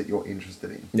of things that you're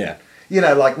interested in. Yeah.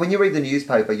 When you read the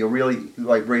newspaper, you're really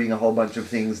reading a whole bunch of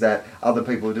things that other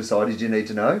people have decided you need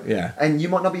to know. Yeah. And you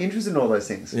might not be interested in all those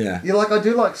things. Yeah. You're I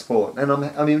do like sport, and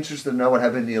I'm interested to know what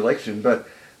happened in the election, but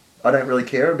I don't really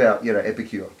care about,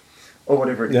 Epicure. or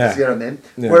whatever it is. Yeah. You know what I mean?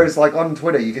 Yeah. Whereas like on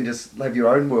Twitter, you can just have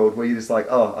your own world where you're just like,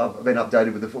 oh, I've been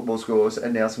updated with the football scores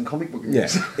and now some comic book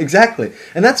news. Yeah, exactly.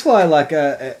 And that's why, like,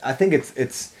 I think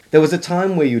it's there was a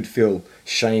time where you'd feel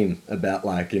shame about,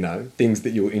 like, you know, things that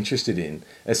you were interested in.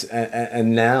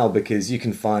 And now, because you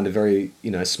can find a very,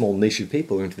 you know, small niche of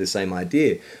people who are into the same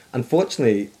idea,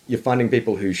 unfortunately, you're finding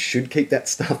people who should keep that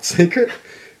stuff secret,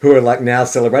 who are, like, now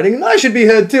celebrating, and I should be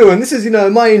heard too, and this is, you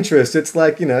know, my interest. It's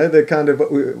like, you know, the kind of,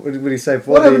 what would he say?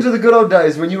 What happened to the good old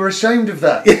days when you were ashamed of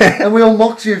that? Yeah. And we all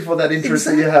mocked you for that interest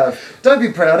that you have. Don't be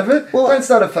proud of it. Well, don't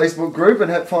start a Facebook group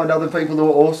and find other people who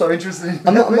are also interested in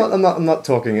that. I'm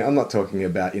not talking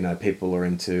about, you know, people are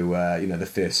into, you know, the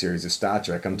first series of Star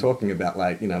Trek. I'm talking about,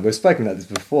 like, you know, we've spoken about this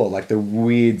before, like the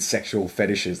weird sexual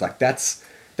fetishes. Like that's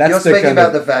You're speaking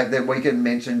about the fact that we can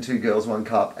mention Two Girls, One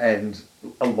Cup and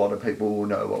a lot of people will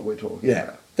know what we're talking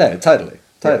about. Yeah, totally.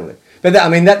 Yeah. But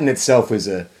that in itself was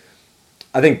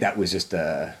I think that was just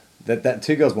that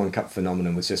Two Girls, One Cup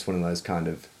phenomenon was just one of those kind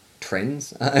of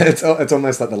trends. It's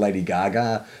almost like the Lady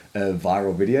Gaga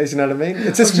viral videos, you know what I mean?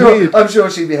 It's just weird. I'm sure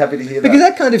she'd be happy to hear that. Because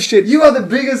that kind of shit... You are the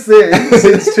biggest thing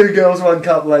since Two Girls, One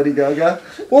Cup, Lady Gaga.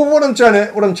 Well, what I'm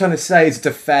trying to say is it's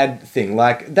a fad thing.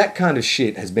 Like, that kind of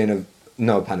shit has been,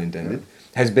 no pun intended,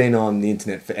 has been on the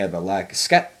internet forever. Like,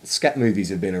 scat movies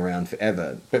have been around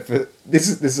forever. But this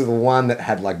is the one that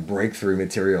had, like, breakthrough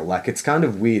material. Like, it's kind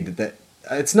of weird that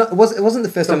it wasn't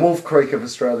the first time... The Wolf Creek of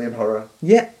Australian horror.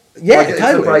 Yeah, like, totally. It's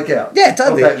a breakout. Yeah,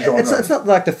 totally. Of that genre. It's not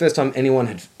like the first time anyone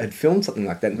had filmed something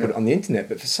like that and put it on the internet,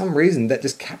 but for some reason that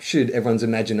just captured everyone's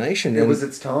imagination. It was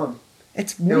its time.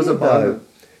 It's weird, it was a moment.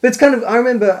 But it's kind of... I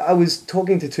remember I was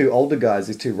talking to two older guys,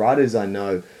 these two writers I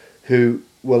know, who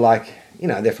were like, you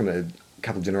know, they're from a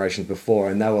couple of generations before,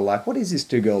 and they were like, what is this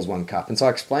Two Girls, One Cup? And so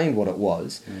I explained what it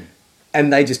was,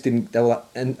 and they just didn't... They were like,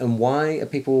 and why are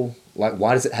people... Like,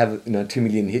 why does it have, you know, 2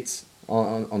 million hits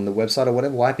on the website or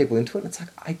whatever? Why are people into it? And it's like,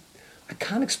 I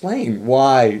can't explain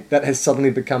why that has suddenly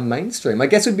become mainstream. I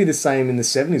guess it would be the same in the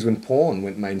 70s when porn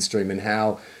went mainstream, and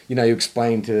how, you know, you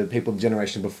explain to people of the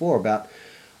generation before about,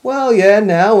 well, yeah,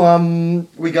 now...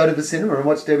 we go to the cinema and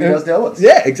watch Debbie Does Dallas.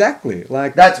 Yeah, exactly.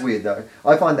 Like, that's weird, though.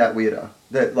 I find that weirder.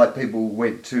 That, like, people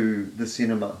went to the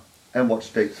cinema and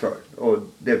watched Deep Throat or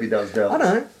Debbie Does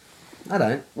Dallas. I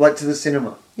don't. Like, to the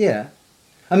cinema. Yeah.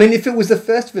 I mean, if it was the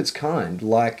first of its kind,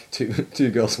 like Two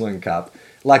Girls, One Cup,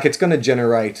 like, it's going to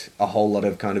generate a whole lot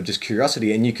of kind of just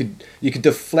curiosity, and you could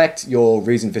deflect your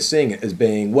reason for seeing it as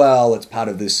being, well, it's part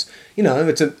of this, you know,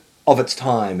 it's of its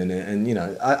time, and you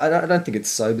know, I don't think it's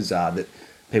so bizarre that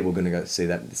people are going to go see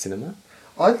that at the cinema.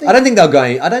 I don't think they're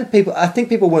going. I think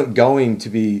people weren't going to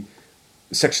be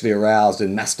sexually aroused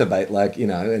and masturbate, like, you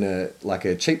know, in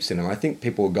a cheap cinema. I think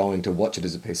people were going to watch it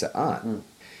as a piece of art.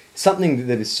 Something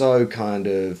that is so kind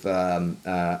of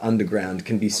underground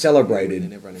can be celebrated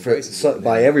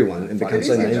by everyone and become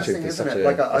so mainstream for such a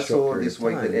like I saw short this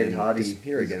period week of that Ed time. Hardy is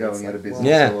going out of business.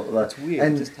 Yeah, that's weird.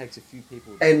 And, it just takes a few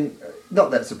people. And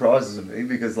not that surprises me,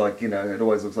 because, like, you know, it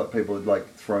always looks like people had, like,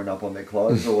 thrown up on their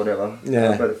clothes or whatever.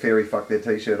 Yeah. But a fairy fucked their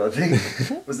t-shirt, I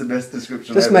think, was the best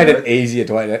description. Just made it easier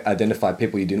to identify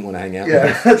people you didn't want to hang out with.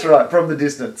 Yeah, that's right, from the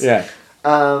distance. Yeah.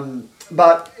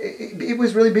 But it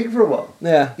was really big for a while.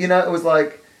 Yeah. You know, it was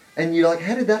like, and you're like,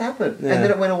 how did that happen? Yeah. And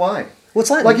then it went away. What's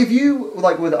that? Like, if you,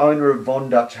 like, were the owner of Von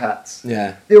Dutch hats,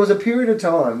 yeah, there was a period of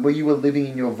time where you were living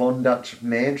in your Von Dutch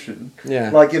mansion, yeah,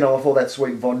 like, you know, off all that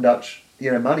sweet Von Dutch,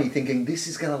 you know, money, thinking this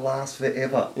is going to last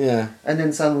forever. Yeah. And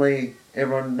then suddenly,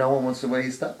 no one wants to wear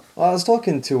your stuff. I was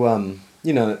talking to,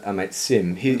 you know, our mate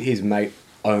Sim. His mate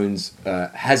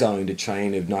has owned a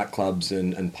chain of nightclubs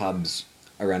and pubs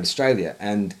around Australia,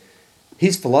 and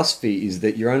his philosophy is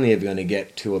that you're only ever going to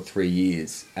get 2 or 3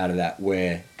 years out of that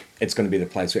where it's going to be the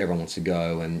place where everyone wants to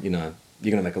go, and, you know,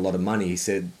 you're going to make a lot of money. He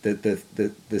said that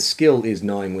the skill is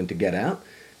knowing when to get out,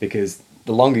 because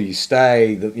the longer you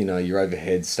stay, you know, your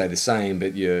overheads stay the same,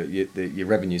 but your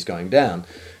revenue's going down.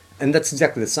 And that's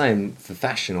exactly the same for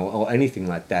fashion or anything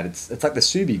like that. It's like the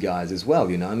Subi guys as well,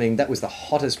 you know. I mean, that was the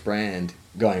hottest brand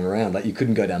going around. Like, you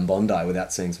couldn't go down Bondi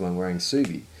without seeing someone wearing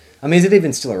Subi. I mean, is it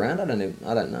even still around? I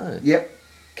don't know. Yep.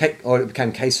 Or it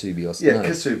became K-Subi or something. Yeah,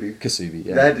 Kasubi. Kasubi,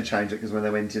 yeah. They had to change it because when they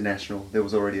went international, there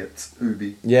was already a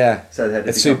Tsubi. Yeah. So they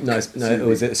had to it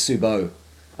was a Subo,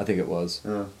 I think it was.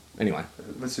 Anyway.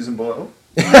 With Susan Boyle.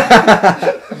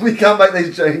 We can't make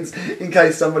these jeans in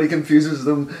case somebody confuses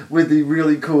them with the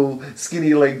really cool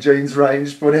skinny leg jeans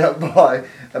range put out by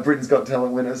a Britain's Got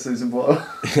Talent winner, Susan Boyle.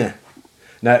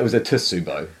 No, it was a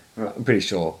Tsubo. Right. I'm pretty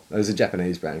sure. It was a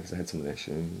Japanese brand because I had some of their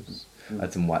shoes. I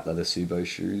had some white leather Subo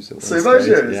shoes. At one Subo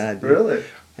stage. shoes? Yeah, I did. Really?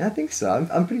 Yeah, I think so.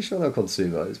 I'm pretty sure they were called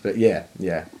Subos. But yeah.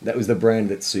 That was the brand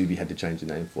that Subi had to change the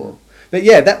name for. But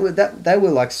yeah, they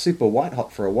were like super white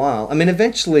hot for a while. I mean,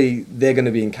 eventually they're going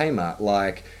to be in Kmart,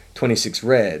 like 26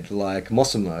 Red, like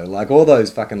Mossimo, like all those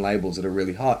fucking labels that are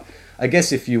really hot. I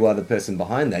guess if you are the person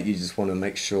behind that, you just want to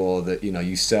make sure that, you know,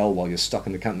 you sell while your stock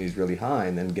in the company is really high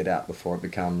and then get out before it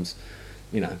becomes,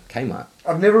 you know, Kmart.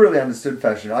 I've never really understood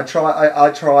fashion. I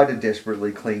try to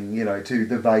desperately cling, you know, to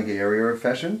the vague area of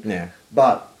fashion. Yeah.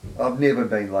 But I've never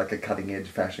been like a cutting edge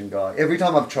fashion guy. Every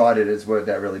time I've tried it, it's worked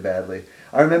out really badly.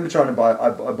 I remember trying to buy.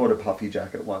 I bought a puffy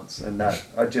jacket once, and that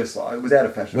it was out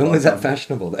of fashion. When was that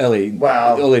fashionable? The early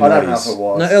Wow, early I don't know noughties. if it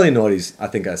was. No, early noughties. I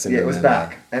think I seen. Yeah, it was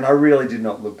back, and I really did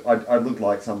not look. I looked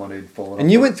like someone who'd fallen. And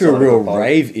off you the went through a side of real boat.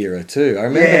 rave era too. I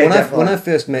remember Yeah, when I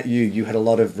first met you, you had a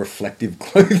lot of reflective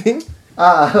clothing.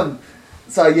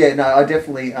 So yeah, no, I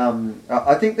definitely.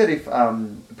 I think that if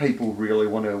people really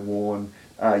want to warn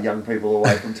young people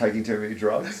away from taking too many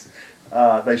drugs,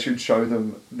 they should show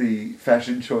them the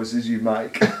fashion choices you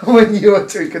make when you are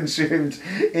too consumed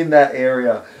in that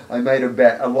area. I made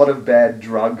a lot of bad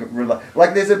drug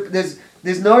like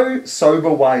there's no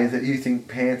sober way that you think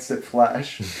pants that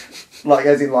flash, like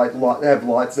as in like have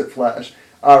lights that flash,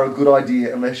 are a good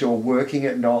idea unless you're working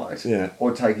at night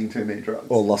or taking too many drugs.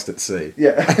 Or lost at sea.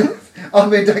 Yeah. I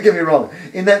mean, don't get me wrong.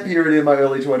 In that period in my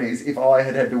early 20s, if I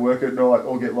had to work at night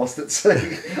or get lost at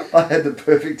sea, I had the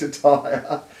perfect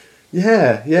attire.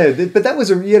 Yeah. But that was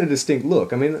you had a distinct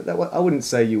look. I mean, I wouldn't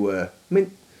say you were... I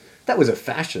mean, that was a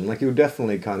fashion. Like, you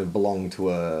definitely kind of belonged to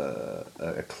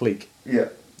a clique. Yeah.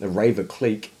 A raver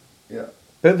clique. Yeah.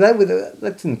 But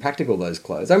that's impractical, those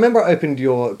clothes. I remember I opened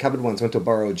your cupboard once, went to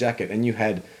borrow a jacket, and you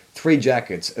had 3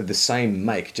 jackets of the same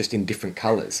make, just in different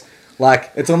colours.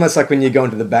 Like, it's almost like when you go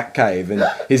into the Batcave and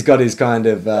he's got his kind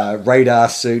of radar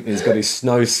suit, and he's got his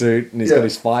snow suit, and he's got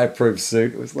his fireproof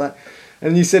suit. It was like...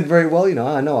 And you said very well, you know,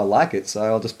 I know I like it, so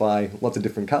I'll just buy lots of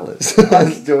different colours. I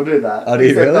still do that. Oh, do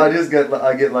you really?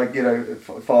 I get like, you know,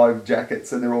 5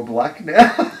 jackets and they're all black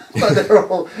now.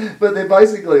 but they're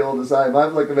basically all the same. I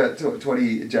have like about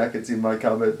 20 jackets in my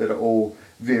cupboard that are all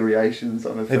variations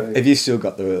on a theme. Have you still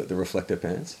got the reflector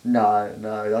pants? No.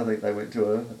 I think they went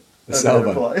to a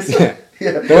salvo place. Yeah.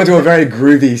 Yeah. They went to a very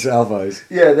groovy salvos.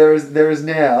 Yeah, there is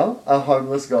now a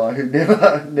homeless guy who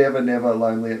never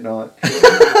lonely at night.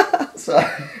 So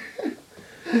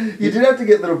you did have to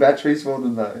get little batteries for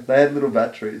them though. They had little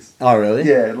batteries. Oh really?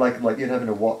 Yeah, like you'd have in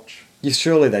a watch.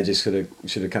 Surely they just should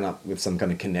have come up with some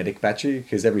kind of kinetic battery,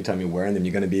 because every time you're wearing them,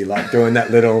 you're going to be like doing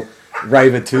that little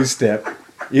raver 2-step.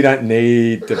 You don't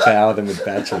need to power them with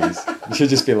batteries. You should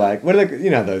just be like, what are they,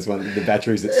 you know, those ones, the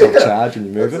batteries that self-charge when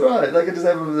you move That's it? right. They could just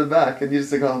have them in the back, and you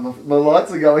just think, oh, my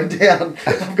lights are going down.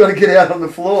 I've got to get out on the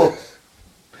floor.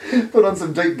 Put on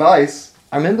some deep bass.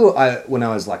 I remember when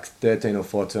I was like 13 or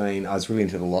 14, I was really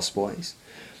into the Lost Boys.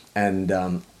 And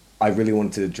I really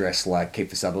wanted to dress like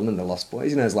Kiefer Sutherland, the Lost Boys.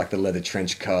 You know, it was like the leather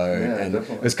trench coat. Yeah, and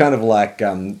definitely. it was kind of like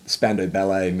Spandau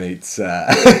Ballet meets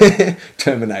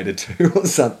Terminator 2 or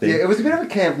something. Yeah, it was a bit of a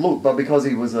camp look, but because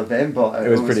he was a vampire, It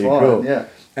was pretty fine. cool. Yeah.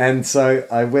 And so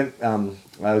I went, I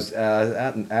was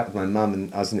out with my mum,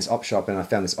 and I was in this op shop, and I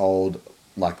found this old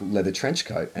like leather trench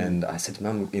coat, and I said to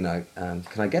Mum, you know, can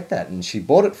I get that? And she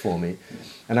bought it for me.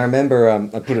 And I remember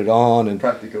I put it on, and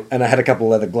Practical. And I had a couple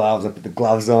of leather gloves. I put the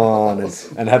gloves on,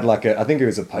 and had like I think it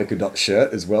was a polka dot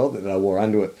shirt as well that I wore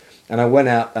under it. And I went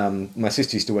out. My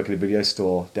sister used to work at a video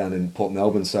store down in Port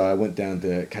Melbourne, so I went down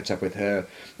to catch up with her.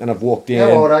 And I've walked in.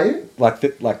 How old are you?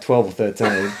 Like 12 or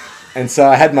 13. And so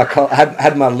I had my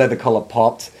had my leather collar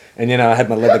popped, and you know I had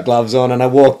my leather gloves on, and I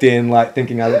walked in like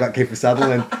thinking I looked like Kiefer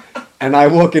Sutherland. And I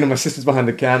walk in and my sister's behind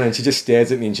the counter, and she just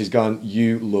stares at me and she's gone,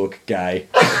 "You look gay."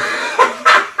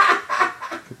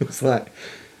 It's like,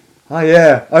 oh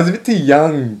yeah, I was a bit too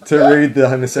young to read the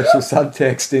homosexual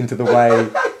subtext into the way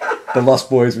the Lost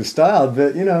Boys were styled,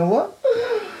 but you know what?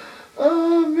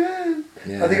 Oh man.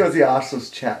 Yeah. I think it was the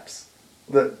arseless chaps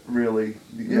that really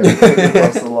put it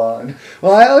across the line.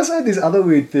 Well, I also had this other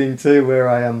weird thing too, where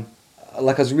I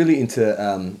was really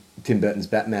into Tim Burton's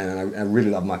Batman, and I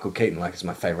really love Michael Keaton, like it's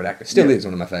my favourite actor. Still is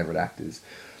one of my favourite actors.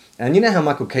 And you know how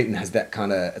Michael Keaton has that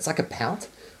kind of, it's like a pout.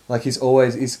 Like he's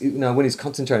you know, when he's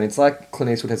concentrating, it's like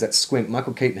Clint Eastwood has that squint.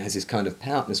 Michael Keaton has this kind of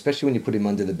pout, and especially when you put him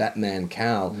under the Batman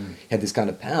cowl, he had this kind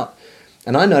of pout.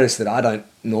 And I noticed that I don't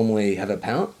normally have a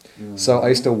pout, so I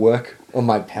used to work on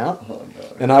my pout. Oh,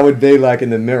 no. And I would be like in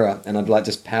the mirror, and I'd like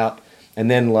just pout, and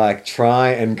then like try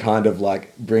and kind of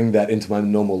like bring that into my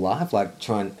normal life, like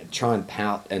try and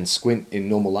pout and squint in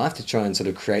normal life to try and sort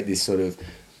of create this sort of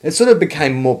It sort of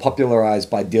became more popularised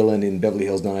by Dylan in Beverly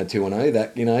Hills 90210,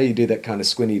 that, you know, you do that kind of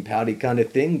squinty, pouty kind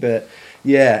of thing. But,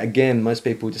 yeah, again, most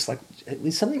people just like,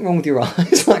 is something wrong with your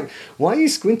eyes? Like, why are you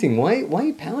squinting? Why are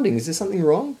you pounding? Is there something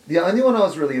wrong? The only one I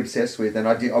was really obsessed with, and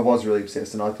I was really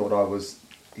obsessed, and I thought I was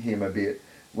him a bit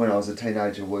when I was a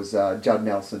teenager, was Judd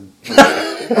Nelson.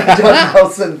 Judd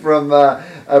Nelson from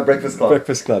Breakfast Club.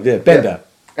 Breakfast Club, yeah, Bender. Yeah.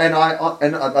 And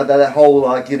that whole,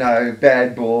 like, you know,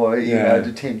 bad boy, you know,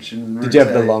 detention routine. Did you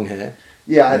have the long hair?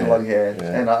 Yeah, I had the long hair.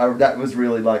 Yeah. And that was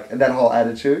really, like, and that whole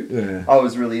attitude, I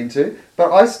was really into.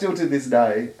 But I still, to this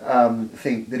day,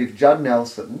 think that if Judd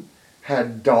Nelson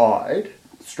had died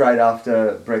straight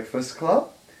after Breakfast Club,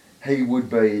 he would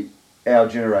be our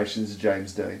generation's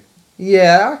James Dean.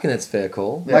 Yeah, I reckon that's a fair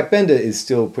call. Yeah. Like, Bender is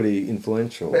still pretty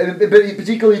influential. But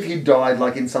particularly if he died,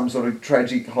 like, in some sort of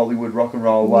tragic Hollywood rock and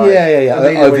roll way. Yeah.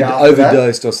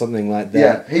 Overdosed or something like that.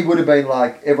 Yeah, he would have been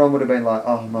like, everyone would have been like,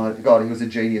 oh my God, he was a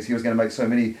genius. He was going to make so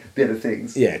many better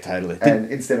things. Yeah, totally.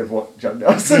 And instead of what Judd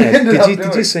Nelson ended up doing.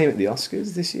 Did you see him at the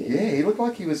Oscars this year? Yeah, he looked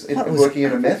like he was working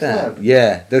in a meth lab.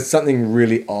 Yeah, there's something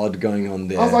really odd going on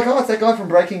there. I was like, oh, it's that guy from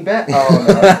Breaking Bad.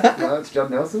 Oh, no, it's Judd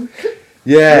Nelson.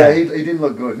 Yeah, he didn't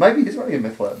look good. Maybe he's running a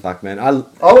meth lab. Fuck, man. I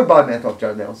would buy meth off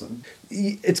Joe Nelson.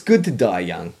 It's good to die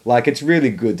young. Like, it's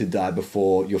really good to die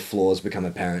before your flaws become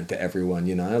apparent to everyone,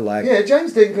 you know? Like, yeah,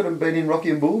 James Dean could have been in Rocky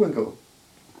and Bullwinkle.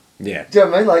 Yeah. Do you know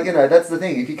what I mean? Like, you know, that's the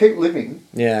thing. If you keep living,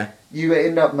 you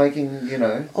end up making, you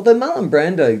know... Although Marlon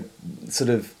Brando sort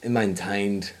of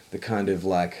maintained the kind of,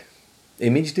 like,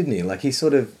 image, didn't he? Like, he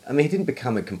sort of... I mean, he didn't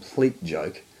become a complete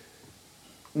joke.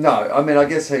 No, I mean, I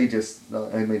guess he just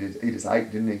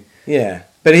ate, didn't he? Yeah,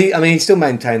 but he still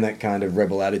maintained that kind of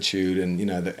rebel attitude, and, you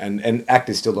know, and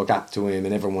actors still look up to him,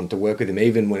 and everyone wanted to work with him,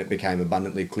 even when it became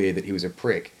abundantly clear that he was a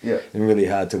prick and really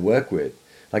hard to work with.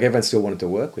 Like, everyone still wanted to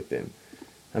work with him.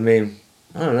 I mean,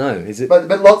 I don't know. Is it? But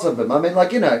lots of them. I mean,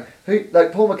 like, you know,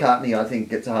 like Paul McCartney, I think,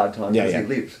 gets a hard time because he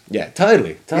lived. Yeah,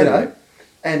 totally. You know?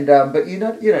 And but you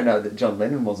don't know that John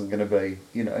Lennon wasn't going to be,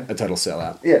 you know, a total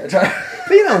sellout. Yeah.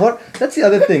 But you know what? That's the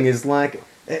other thing is, like,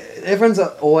 everyone's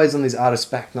always on this artist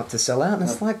back not to sell out, and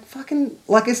it's like, fucking,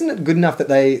 like, isn't it good enough that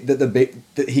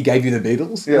that he gave you the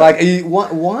Beatles? Yeah. Like,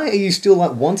 why are you still,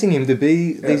 like, wanting him to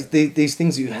be these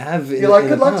things you have? You're like,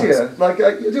 good luck to you. Like,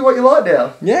 you do what you like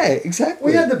now. Yeah,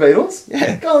 exactly. We had the Beatles.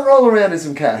 Yeah. Go and roll around in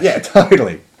some cash. Yeah,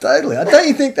 totally. Don't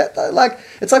you think that, though? Like,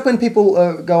 it's like when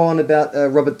people go on about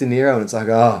Robert De Niro, and it's like,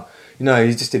 oh, you know,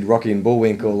 he just did Rocky and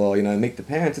Bullwinkle, or, you know, Meet the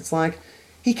Parents. It's like,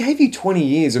 he gave you 20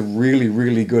 years of really,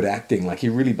 really good acting. Like, he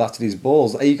really busted his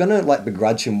balls. Are you going to, like,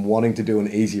 begrudge him wanting to do an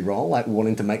easy role? Like,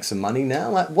 wanting to make some money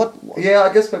now? Like, what? Yeah,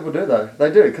 I guess people do, though.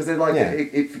 They do, because they're like,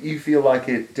 if you feel like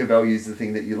it devalues the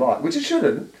thing that you like, which it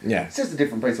shouldn't. Yeah. It's just a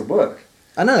different piece of work.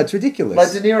 I know, it's ridiculous.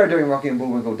 Like, De Niro doing Rocky and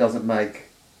Bullwinkle doesn't make...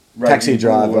 Taxi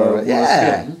Driver,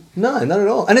 no, not at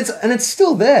all, and it's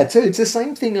still there too. It's the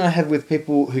same thing I have with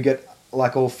people who get,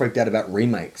 like, all freaked out about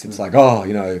remakes. It's like, oh,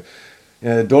 you know,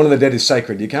 Dawn of the Dead is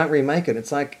sacred. You can't remake it.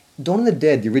 It's like, Dawn of the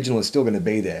Dead, the original, is still going to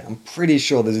be there. I'm pretty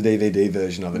sure there's a DVD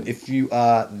version of it. If you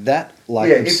are that,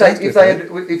 like, if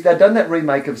they'd done that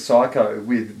remake of Psycho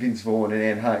with Vince Vaughn and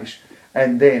Anne Heche,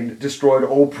 and then destroyed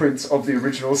all prints of the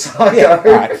original Psycho, all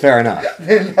right, fair enough.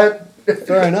 Then that.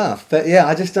 Fair enough. But yeah,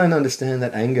 I just don't understand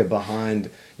that anger behind,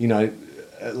 you know,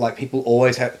 like, people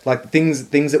always have, like, things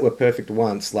that were perfect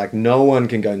once, like, no one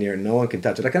can go near it, no one can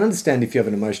touch it. I can understand if you have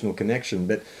an emotional connection,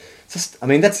 but it's just, I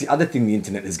mean, that's the other thing the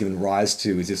internet has given rise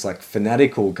to, is this, like,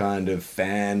 fanatical kind of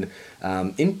fan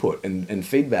input and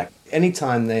feedback.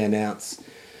 Anytime they announce,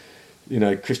 you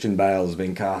know, Christian Bale's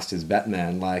being cast as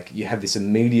Batman, like, you have this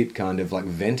immediate kind of, like,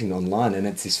 venting online, and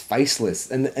it's this faceless,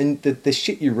 and the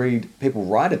shit you read people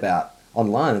write about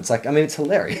online, it's like, I mean, it's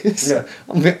hilarious. Yeah.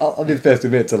 I'll be the first to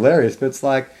admit it's hilarious, but it's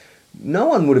like, no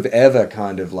one would have ever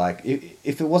kind of, like,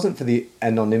 if it wasn't for the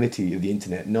anonymity of the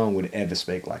internet, no one would ever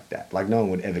speak like that. Like, no one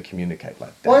would ever communicate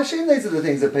like that. Well, I assume these are the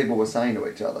things that people were saying to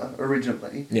each other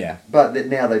originally. Yeah. But that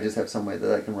now they just have somewhere that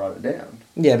they can write it down.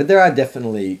 Yeah, but there are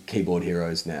definitely keyboard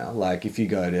heroes now. Like, if you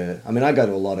go to... I mean, I go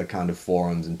to a lot of kind of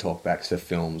forums and talkbacks for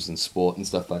films and sport and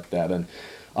stuff like that, and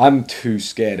I'm too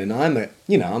scared, and I'm a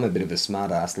bit of a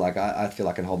smart ass. Like, I feel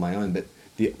I can hold my own, but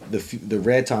the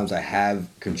rare times I have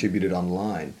contributed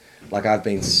online, like, I've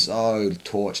been so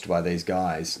torched by these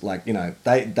guys. Like, you know,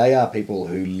 they are people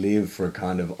who live for a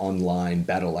kind of online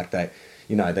battle. Like, they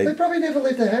probably never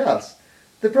left the house.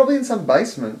 They're probably in some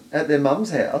basement at their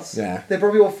mum's house. Yeah. They're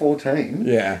probably all 14.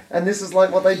 Yeah. And this is,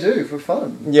 like, what they do for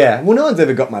fun. Yeah. Well, no one's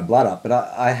ever got my blood up, but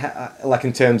I like,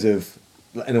 in terms of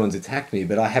anyone's attacked me,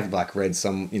 but I have, like, read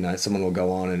someone will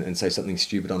go on and say something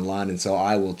stupid online, and so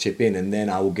I will chip in, and then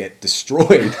I will get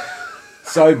destroyed.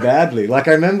 so badly. Like,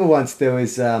 I remember once there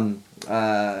was,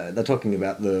 they're talking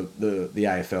about the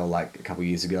AFL like a couple of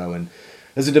years ago, and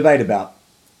there's a debate about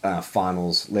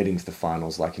finals, leading to the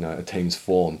finals, like, you know, a team's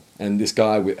form. And this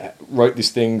guy wrote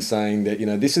this thing saying that, you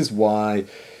know, this is why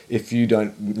if you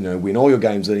don't, you know, win all your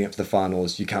games leading up to the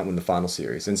finals, you can't win the final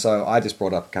series. And so I just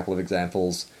brought up a couple of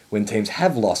examples when teams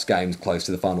have lost games close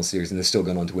to the final series and they're still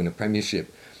gone on to win a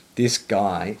premiership. This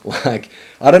guy, like,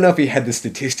 I don't know if he had the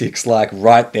statistics, like,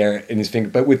 right there in his finger,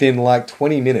 but within, like,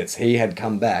 20 minutes, he had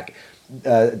come back,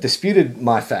 disputed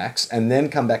my facts, and then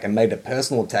come back and made a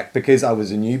personal attack because I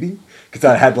was a newbie, because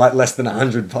I had, like, less than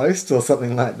 100 posts or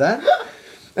something like that.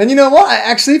 And you know what? I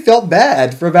actually felt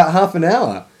bad for about half an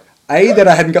hour. A, that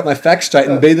I hadn't got my facts straight,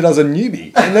 and B, that I was a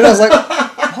newbie. And then I was like,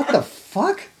 what the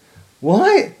fuck?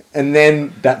 Why? And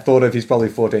then that thought of he's probably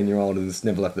 14-year-old and has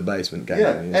never left the basement game.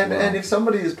 Yeah, and if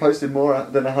somebody has posted more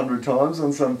than 100 times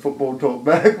on some Football Talk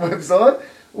Back website,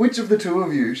 which of the two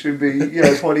of you should be, you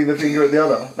know, pointing the finger at the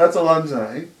other? That's all I'm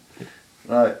saying.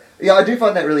 Yeah, I do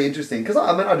find that really interesting, because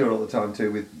I mean, I do it all the time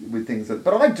too with things that,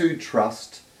 but I do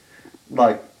trust,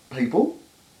 like, people.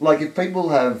 Like, if people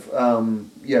have,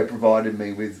 you know, provided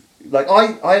me with, like,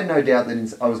 I had no doubt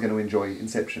that I was going to enjoy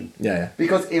Inception. Yeah.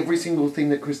 Because every single thing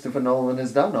that Christopher Nolan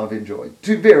has done, I've enjoyed,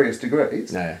 to various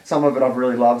degrees. Yeah. Some of it I've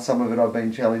really loved, some of it I've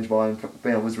been challenged by and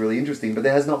found was really interesting, but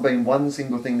there has not been one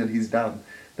single thing that he's done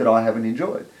that I haven't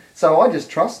enjoyed. So I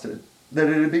just trusted that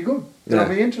it'd be good, that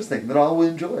it'd be interesting, that I will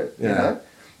enjoy it, you know?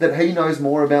 That he knows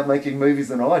more about making movies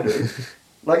than I do.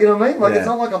 Like, you know what I mean? Like, it's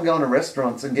not like I'm going to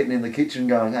restaurants and getting in the kitchen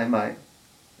going, hey, mate,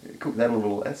 cook that a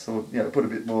little less, or, you know, put a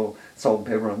bit more salt and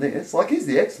pepper on this. Like, he's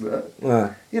the expert.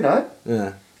 You know?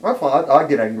 Yeah. I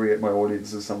get angry at my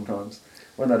audiences sometimes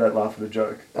when they don't laugh at a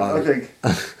joke. I think,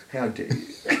 how dare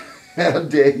you? How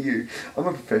dare you? I'm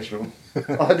a professional.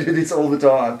 I do this all the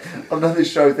time. I've done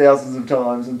this show thousands of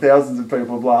times, and thousands of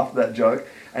people have laughed at that joke,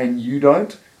 and you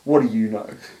don't? What do you know?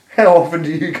 How often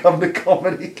do you come to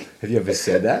comedy? Have you ever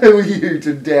said that? Who are you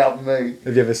to doubt me?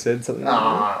 Have you ever said something like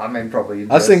that? I mean, probably.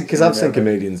 I've seen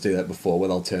comedians do that before, where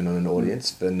they'll turn on an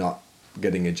audience for not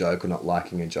getting a joke or not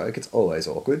liking a joke. It's always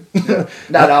awkward.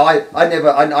 No,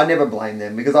 I never blame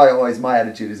them, because my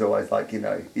attitude is always like, you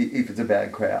know, if it's a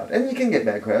bad crowd, and you can get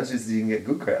bad crowds just as you can get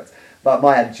good crowds. But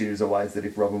my attitude is always that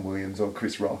if Robin Williams or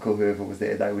Chris Rock or whoever was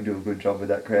there, they would do a good job with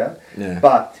that crowd. Yeah.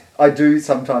 But I do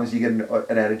sometimes, you get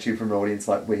an attitude from an audience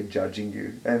like, we're judging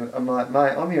you. And I'm like,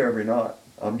 mate, I'm here every night.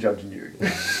 I'm judging you.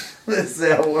 That's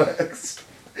how it works.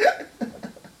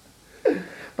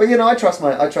 But, you know, I trust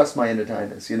my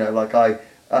entertainers. You know, like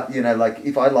you know, like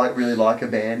if I really like a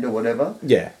band or whatever,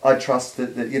 I trust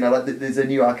that you know, like there's a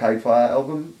new Arcade Fire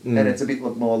album, and it's a bit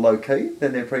more low key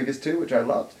than their previous two, which I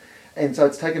loved. And so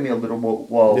it's taken me a little more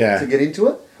while to get into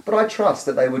it. But I trust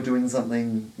that they were doing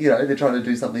something, you know, they're trying to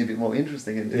do something a bit more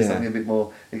interesting and do something a bit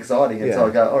more exciting. And so I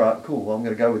go, all right, cool, well, I'm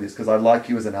going to go with this because I like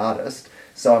you as an artist.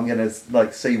 So I'm going to,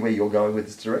 like, see where you're going with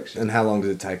this direction. And how long does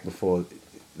it take before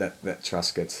that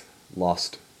trust gets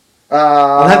lost?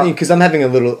 I'm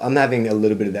having a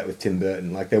little bit of that with Tim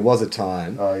Burton. Like, there was a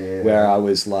time where I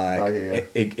was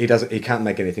like, he can't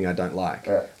make anything I don't like.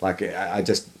 Like, I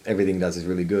just, everything does is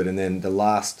really good. And then the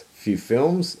last few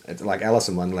films, it's like Alice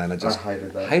in Wonderland,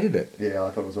 I hated it. Yeah,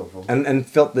 I thought it was awful. And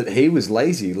felt that he was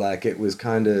lazy. Like, it was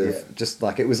kind of just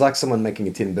like, it was like someone making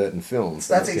a Tim Burton film.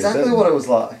 That's exactly what it was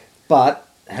like. But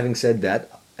having said that,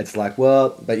 it's like,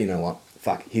 well, but you know what?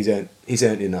 Fuck, he's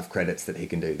earned enough credits that he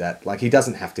can do that. Like, he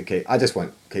doesn't have to keep... I just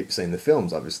won't keep seeing the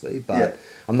films, obviously, but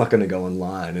I'm not going to go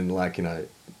online and, like, you know...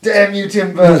 Damn you,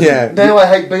 Tim Burton! Yeah, now I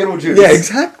hate Beetlejuice! Yeah,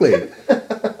 exactly!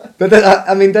 But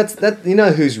I mean, that's you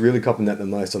know who's really copping that the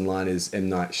most online is M.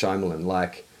 Night Shyamalan.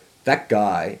 Like, that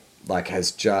guy, like,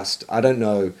 has just... I don't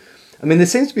know... I mean, there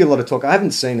seems to be a lot of talk. I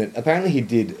haven't seen it. Apparently he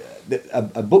did...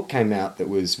 A book came out that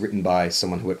was written by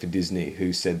someone who worked for Disney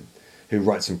who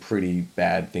wrote some pretty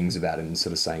bad things about him and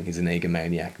sort of saying he's an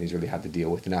egomaniac and he's really hard to deal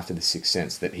with. And after The Sixth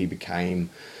Sense, that he became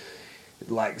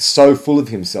like so full of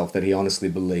himself that he honestly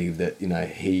believed that, you know,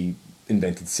 he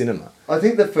invented cinema. I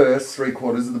think the first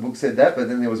 3/4 of the book said that, but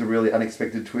then there was a really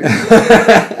unexpected twist.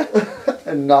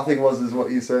 And nothing was as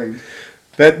what you seemed.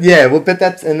 But yeah, well, but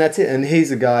that's it. And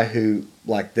he's a guy who,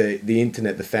 like, the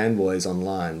internet, the fanboys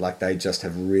online, like, they just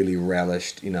have really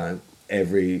relished, you know,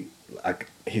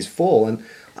 his fall. And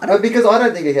because I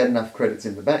don't think he had enough credits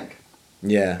in the bank.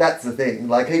 Yeah. That's the thing.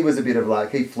 Like, he was a bit of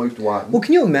like, he fluked one. Well,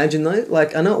 can you imagine though?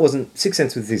 Like, I know it wasn't... Sixth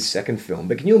Sense was his second film,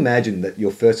 but can you imagine that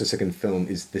your first or second film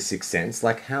is The Sixth Sense?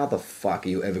 Like, how the fuck are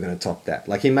you ever going to top that?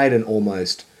 Like, he made an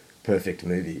almost perfect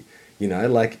movie, you know?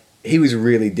 Like, he was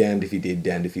really damned if he did,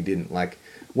 damned if he didn't. Like,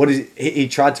 he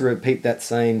tried to repeat that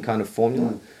same kind of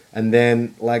formula, and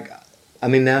then, like, I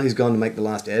mean, now he's gone to make The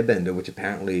Last Airbender, which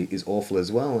apparently is awful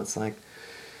as well. It's like,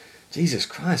 Jesus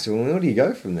Christ, where do you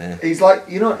go from there? He's like,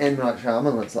 you know what M. Night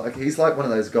Shyamalan's like? He's like one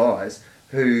of those guys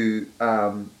who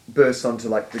bursts onto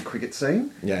like the cricket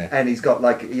scene. Yeah. And he's got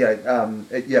like,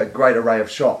 great array of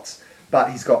shots.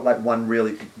 But he's got like one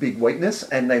really big weakness,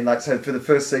 and then like so for the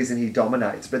first season he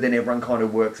dominates, but then everyone kind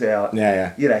of works out,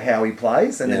 how he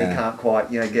plays, and then he can't quite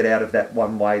get out of that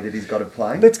one way that he's got to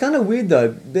play. But it's kind of weird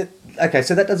though. Okay,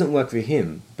 so that doesn't work for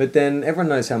him. But then everyone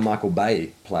knows how Michael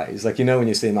Bay plays. Like, when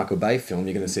you see a Michael Bay film,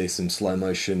 you're going to see some slow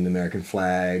motion American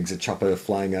flags, a chopper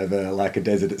flying over like a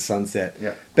desert at sunset.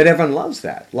 Yeah. But everyone loves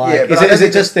that. Like, is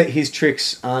it just that his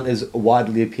tricks aren't as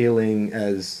widely appealing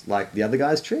as like the other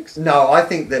guy's tricks? No, I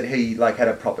think that he like had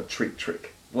a proper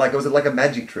trick. Like, it was like a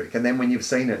magic trick, and then when you've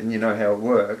seen it and you know how it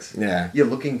works, you're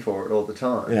looking for it all the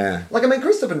time. Yeah. Like, I mean,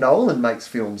 Christopher Nolan makes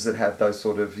films that have those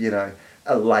sort of,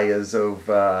 layers of,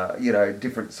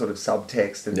 different sort of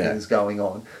subtext and things going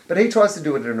on. But he tries to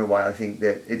do it in a way, I think,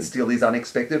 that it still is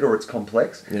unexpected or it's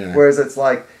complex. Yeah. Whereas it's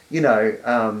like,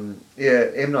 M.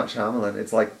 Night Shyamalan,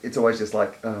 it's like, it's always just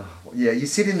like, you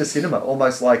sit in the cinema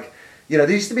almost like,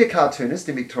 there used to be a cartoonist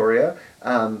in Victoria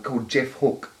called Jeff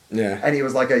Hook. Yeah. And he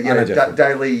was like a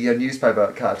daily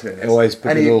newspaper cartoonist. Always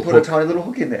put a tiny little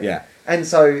hook in there. Yeah. And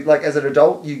so, like, as an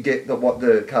adult, you get what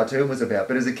the cartoon was about.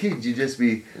 But as a kid, you just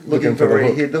be looking for where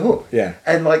he hid the hook. Yeah.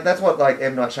 And, like, that's what, like,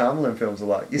 M. Night Shyamalan films are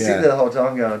like. You sit there the whole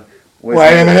time going,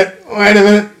 Wait a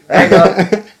minute. Hang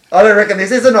on. I don't reckon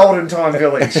this is an olden time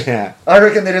village. Yeah. I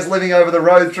reckon they're just living over the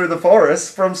road through the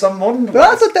forest from some modern place.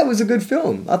 Well, I thought that was a good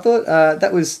film. I thought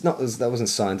that wasn't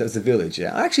Signs, that was The Village.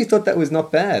 Yeah, I actually thought that was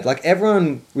not bad. Like,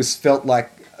 everyone felt like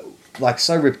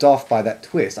so ripped off by that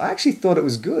twist. I actually thought it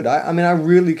was good. I mean, I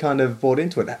really kind of bought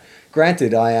into it.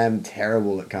 Granted, I am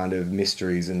terrible at kind of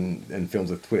mysteries and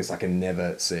films with twists. I can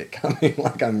never see it coming.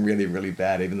 Like, I'm really, really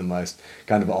bad. Even the most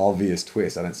kind of obvious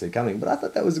twist, I don't see coming. But I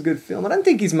thought that was a good film. I don't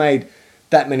think he's made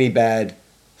that many bad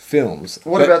films.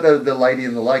 What about the Lady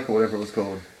in the Lake or whatever it was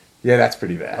called? Yeah, that's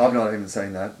pretty bad. I've not even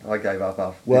seen that. I gave up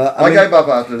after. Well, I gave up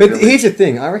after. But here's the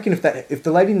thing. I reckon if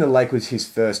The Lady in the Lake was his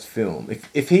first film,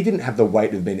 if he didn't have the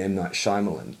weight of being M. Night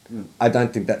Shyamalan, I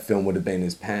don't think that film would have been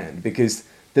as panned. Because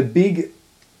the big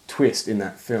twist in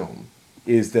that film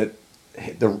is that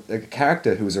the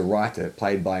character who is a writer,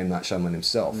 played by M. Night Shyamalan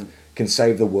himself, can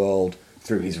save the world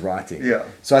through his writing. Yeah.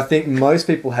 So I think most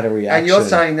people had a reaction. And you're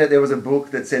saying that there was a book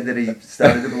that said that he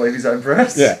started to believe his own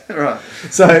press? Yeah. Right.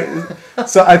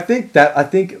 So I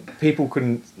think people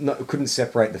couldn't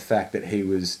separate the fact that he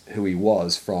was who he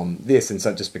was from this, and so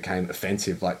it just became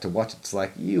offensive. Like, to watch it, it's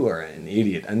like, you are an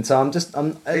idiot. And so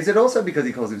Is it also because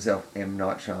he calls himself M.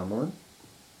 Night Shyamalan?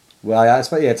 Well, yeah,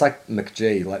 it's like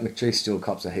McG. Like, McG still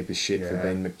cops a heap of shit for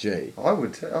being McG. I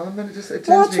would too. I mean, it turns What's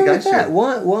me wrong with against that?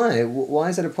 you. Why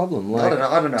is that a problem? Like,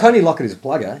 I don't know. Tony Lockett is a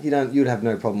plugger. You'd have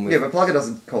no problem with. Yeah, but Plugger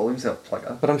doesn't call himself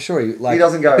Plugger. But I'm sure he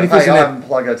doesn't go, hey, I'm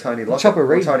Plugger Tony Lockett. Chopper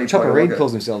Reed Lockett.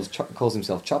 calls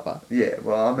himself Chopper. Yeah,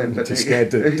 well, I mean, but too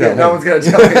scared to tell no him. one's going to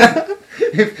tell him.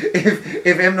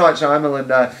 If M. Night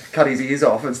Shyamalan cut his ears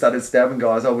off and started stabbing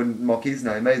guys, I wouldn't mock his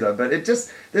name either. But there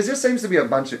just seems to be a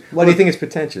bunch of. Why do you think it's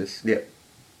pretentious? Yeah.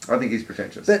 I think he's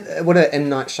pretentious. But what a M.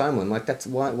 Night Shyamalan, like, that's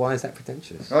why is that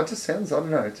pretentious? Oh, it just sounds, I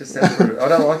don't know, it just sounds I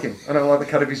don't like him. I don't like the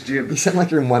cut of his jib. You sound like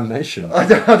you're in One Nation. I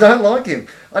don't like him.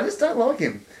 I just don't like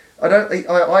him.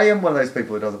 I am one of those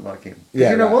people who doesn't like him.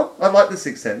 Yeah, you know what? I like The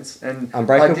Sixth Sense, and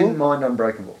Unbreakable? I didn't mind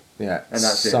Unbreakable. Yeah. And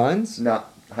that's Signs? it. No,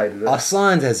 hated it. Oh,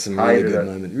 Signs has some really good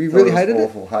moments. You really hated it?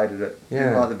 Awful, hated it. Yeah.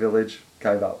 Didn't like The Village,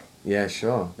 gave up. Yeah,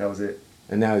 sure. That was it.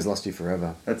 And now he's lost you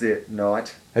forever. That's it.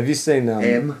 Night. Have you seen...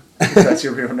 M, if that's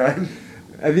your real name.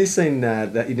 Have you seen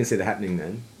that? You didn't see The Happening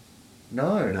then?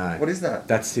 No. What is that?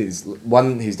 That's his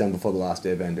one he's done before The Last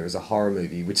Airbender. Is a horror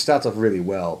movie which starts off really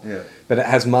well. Yeah. But it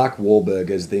has Mark Wahlberg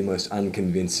as the most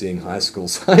unconvincing high school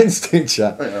science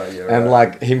teacher. Oh, yeah, right. And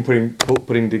like him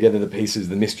putting together the pieces,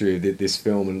 the mystery of this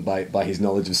film, and by his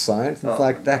knowledge of science. It's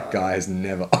like, that guy has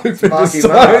never opened a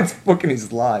science book in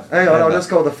his life. Hang on, I'll just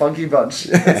call the Funky Bunch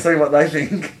and see what they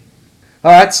think.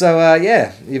 All right, so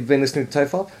you've been listening to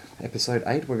TOFOP. Episode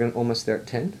 8, we're almost there at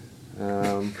 10.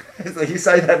 So you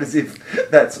say that as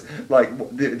if that's like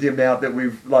the amount that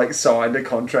we've like signed a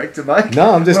contract to make.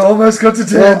 No, I'm just we almost got to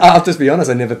 10. Well, I'll just be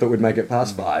honest. I never thought we'd make it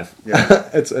past 5. Yeah,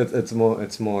 it's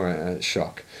more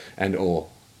shock and awe,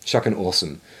 shock and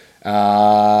awesome.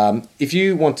 If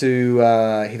you want to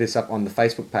hit us up on the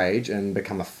Facebook page and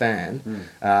become a fan,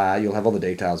 you'll have all the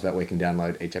details about where you can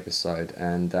download each episode,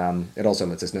 and it also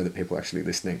lets us know that people are actually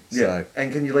listening. Yeah. So,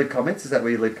 and can you leave comments? Is that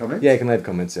where you leave comments? Yeah, you can leave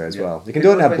comments there as well. You can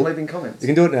do it now. Leaving comments. You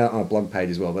can do it now on a blog page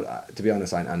as well, but to be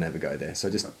honest, I never go there. So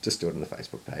just do it on the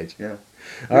Facebook page. Yeah.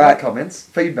 All right. Comments,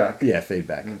 feedback. Yeah,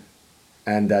 feedback.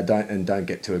 And don't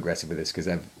get too aggressive with this because,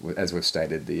 as we've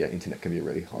stated, the internet can be a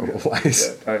really horrible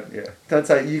place. Don't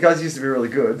say you guys used to be really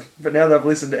good, but now that I've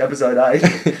listened to episode 8,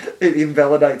 it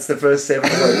invalidates the first 7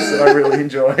 weeks that I really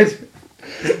enjoyed.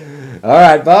 All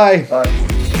right, bye. Bye.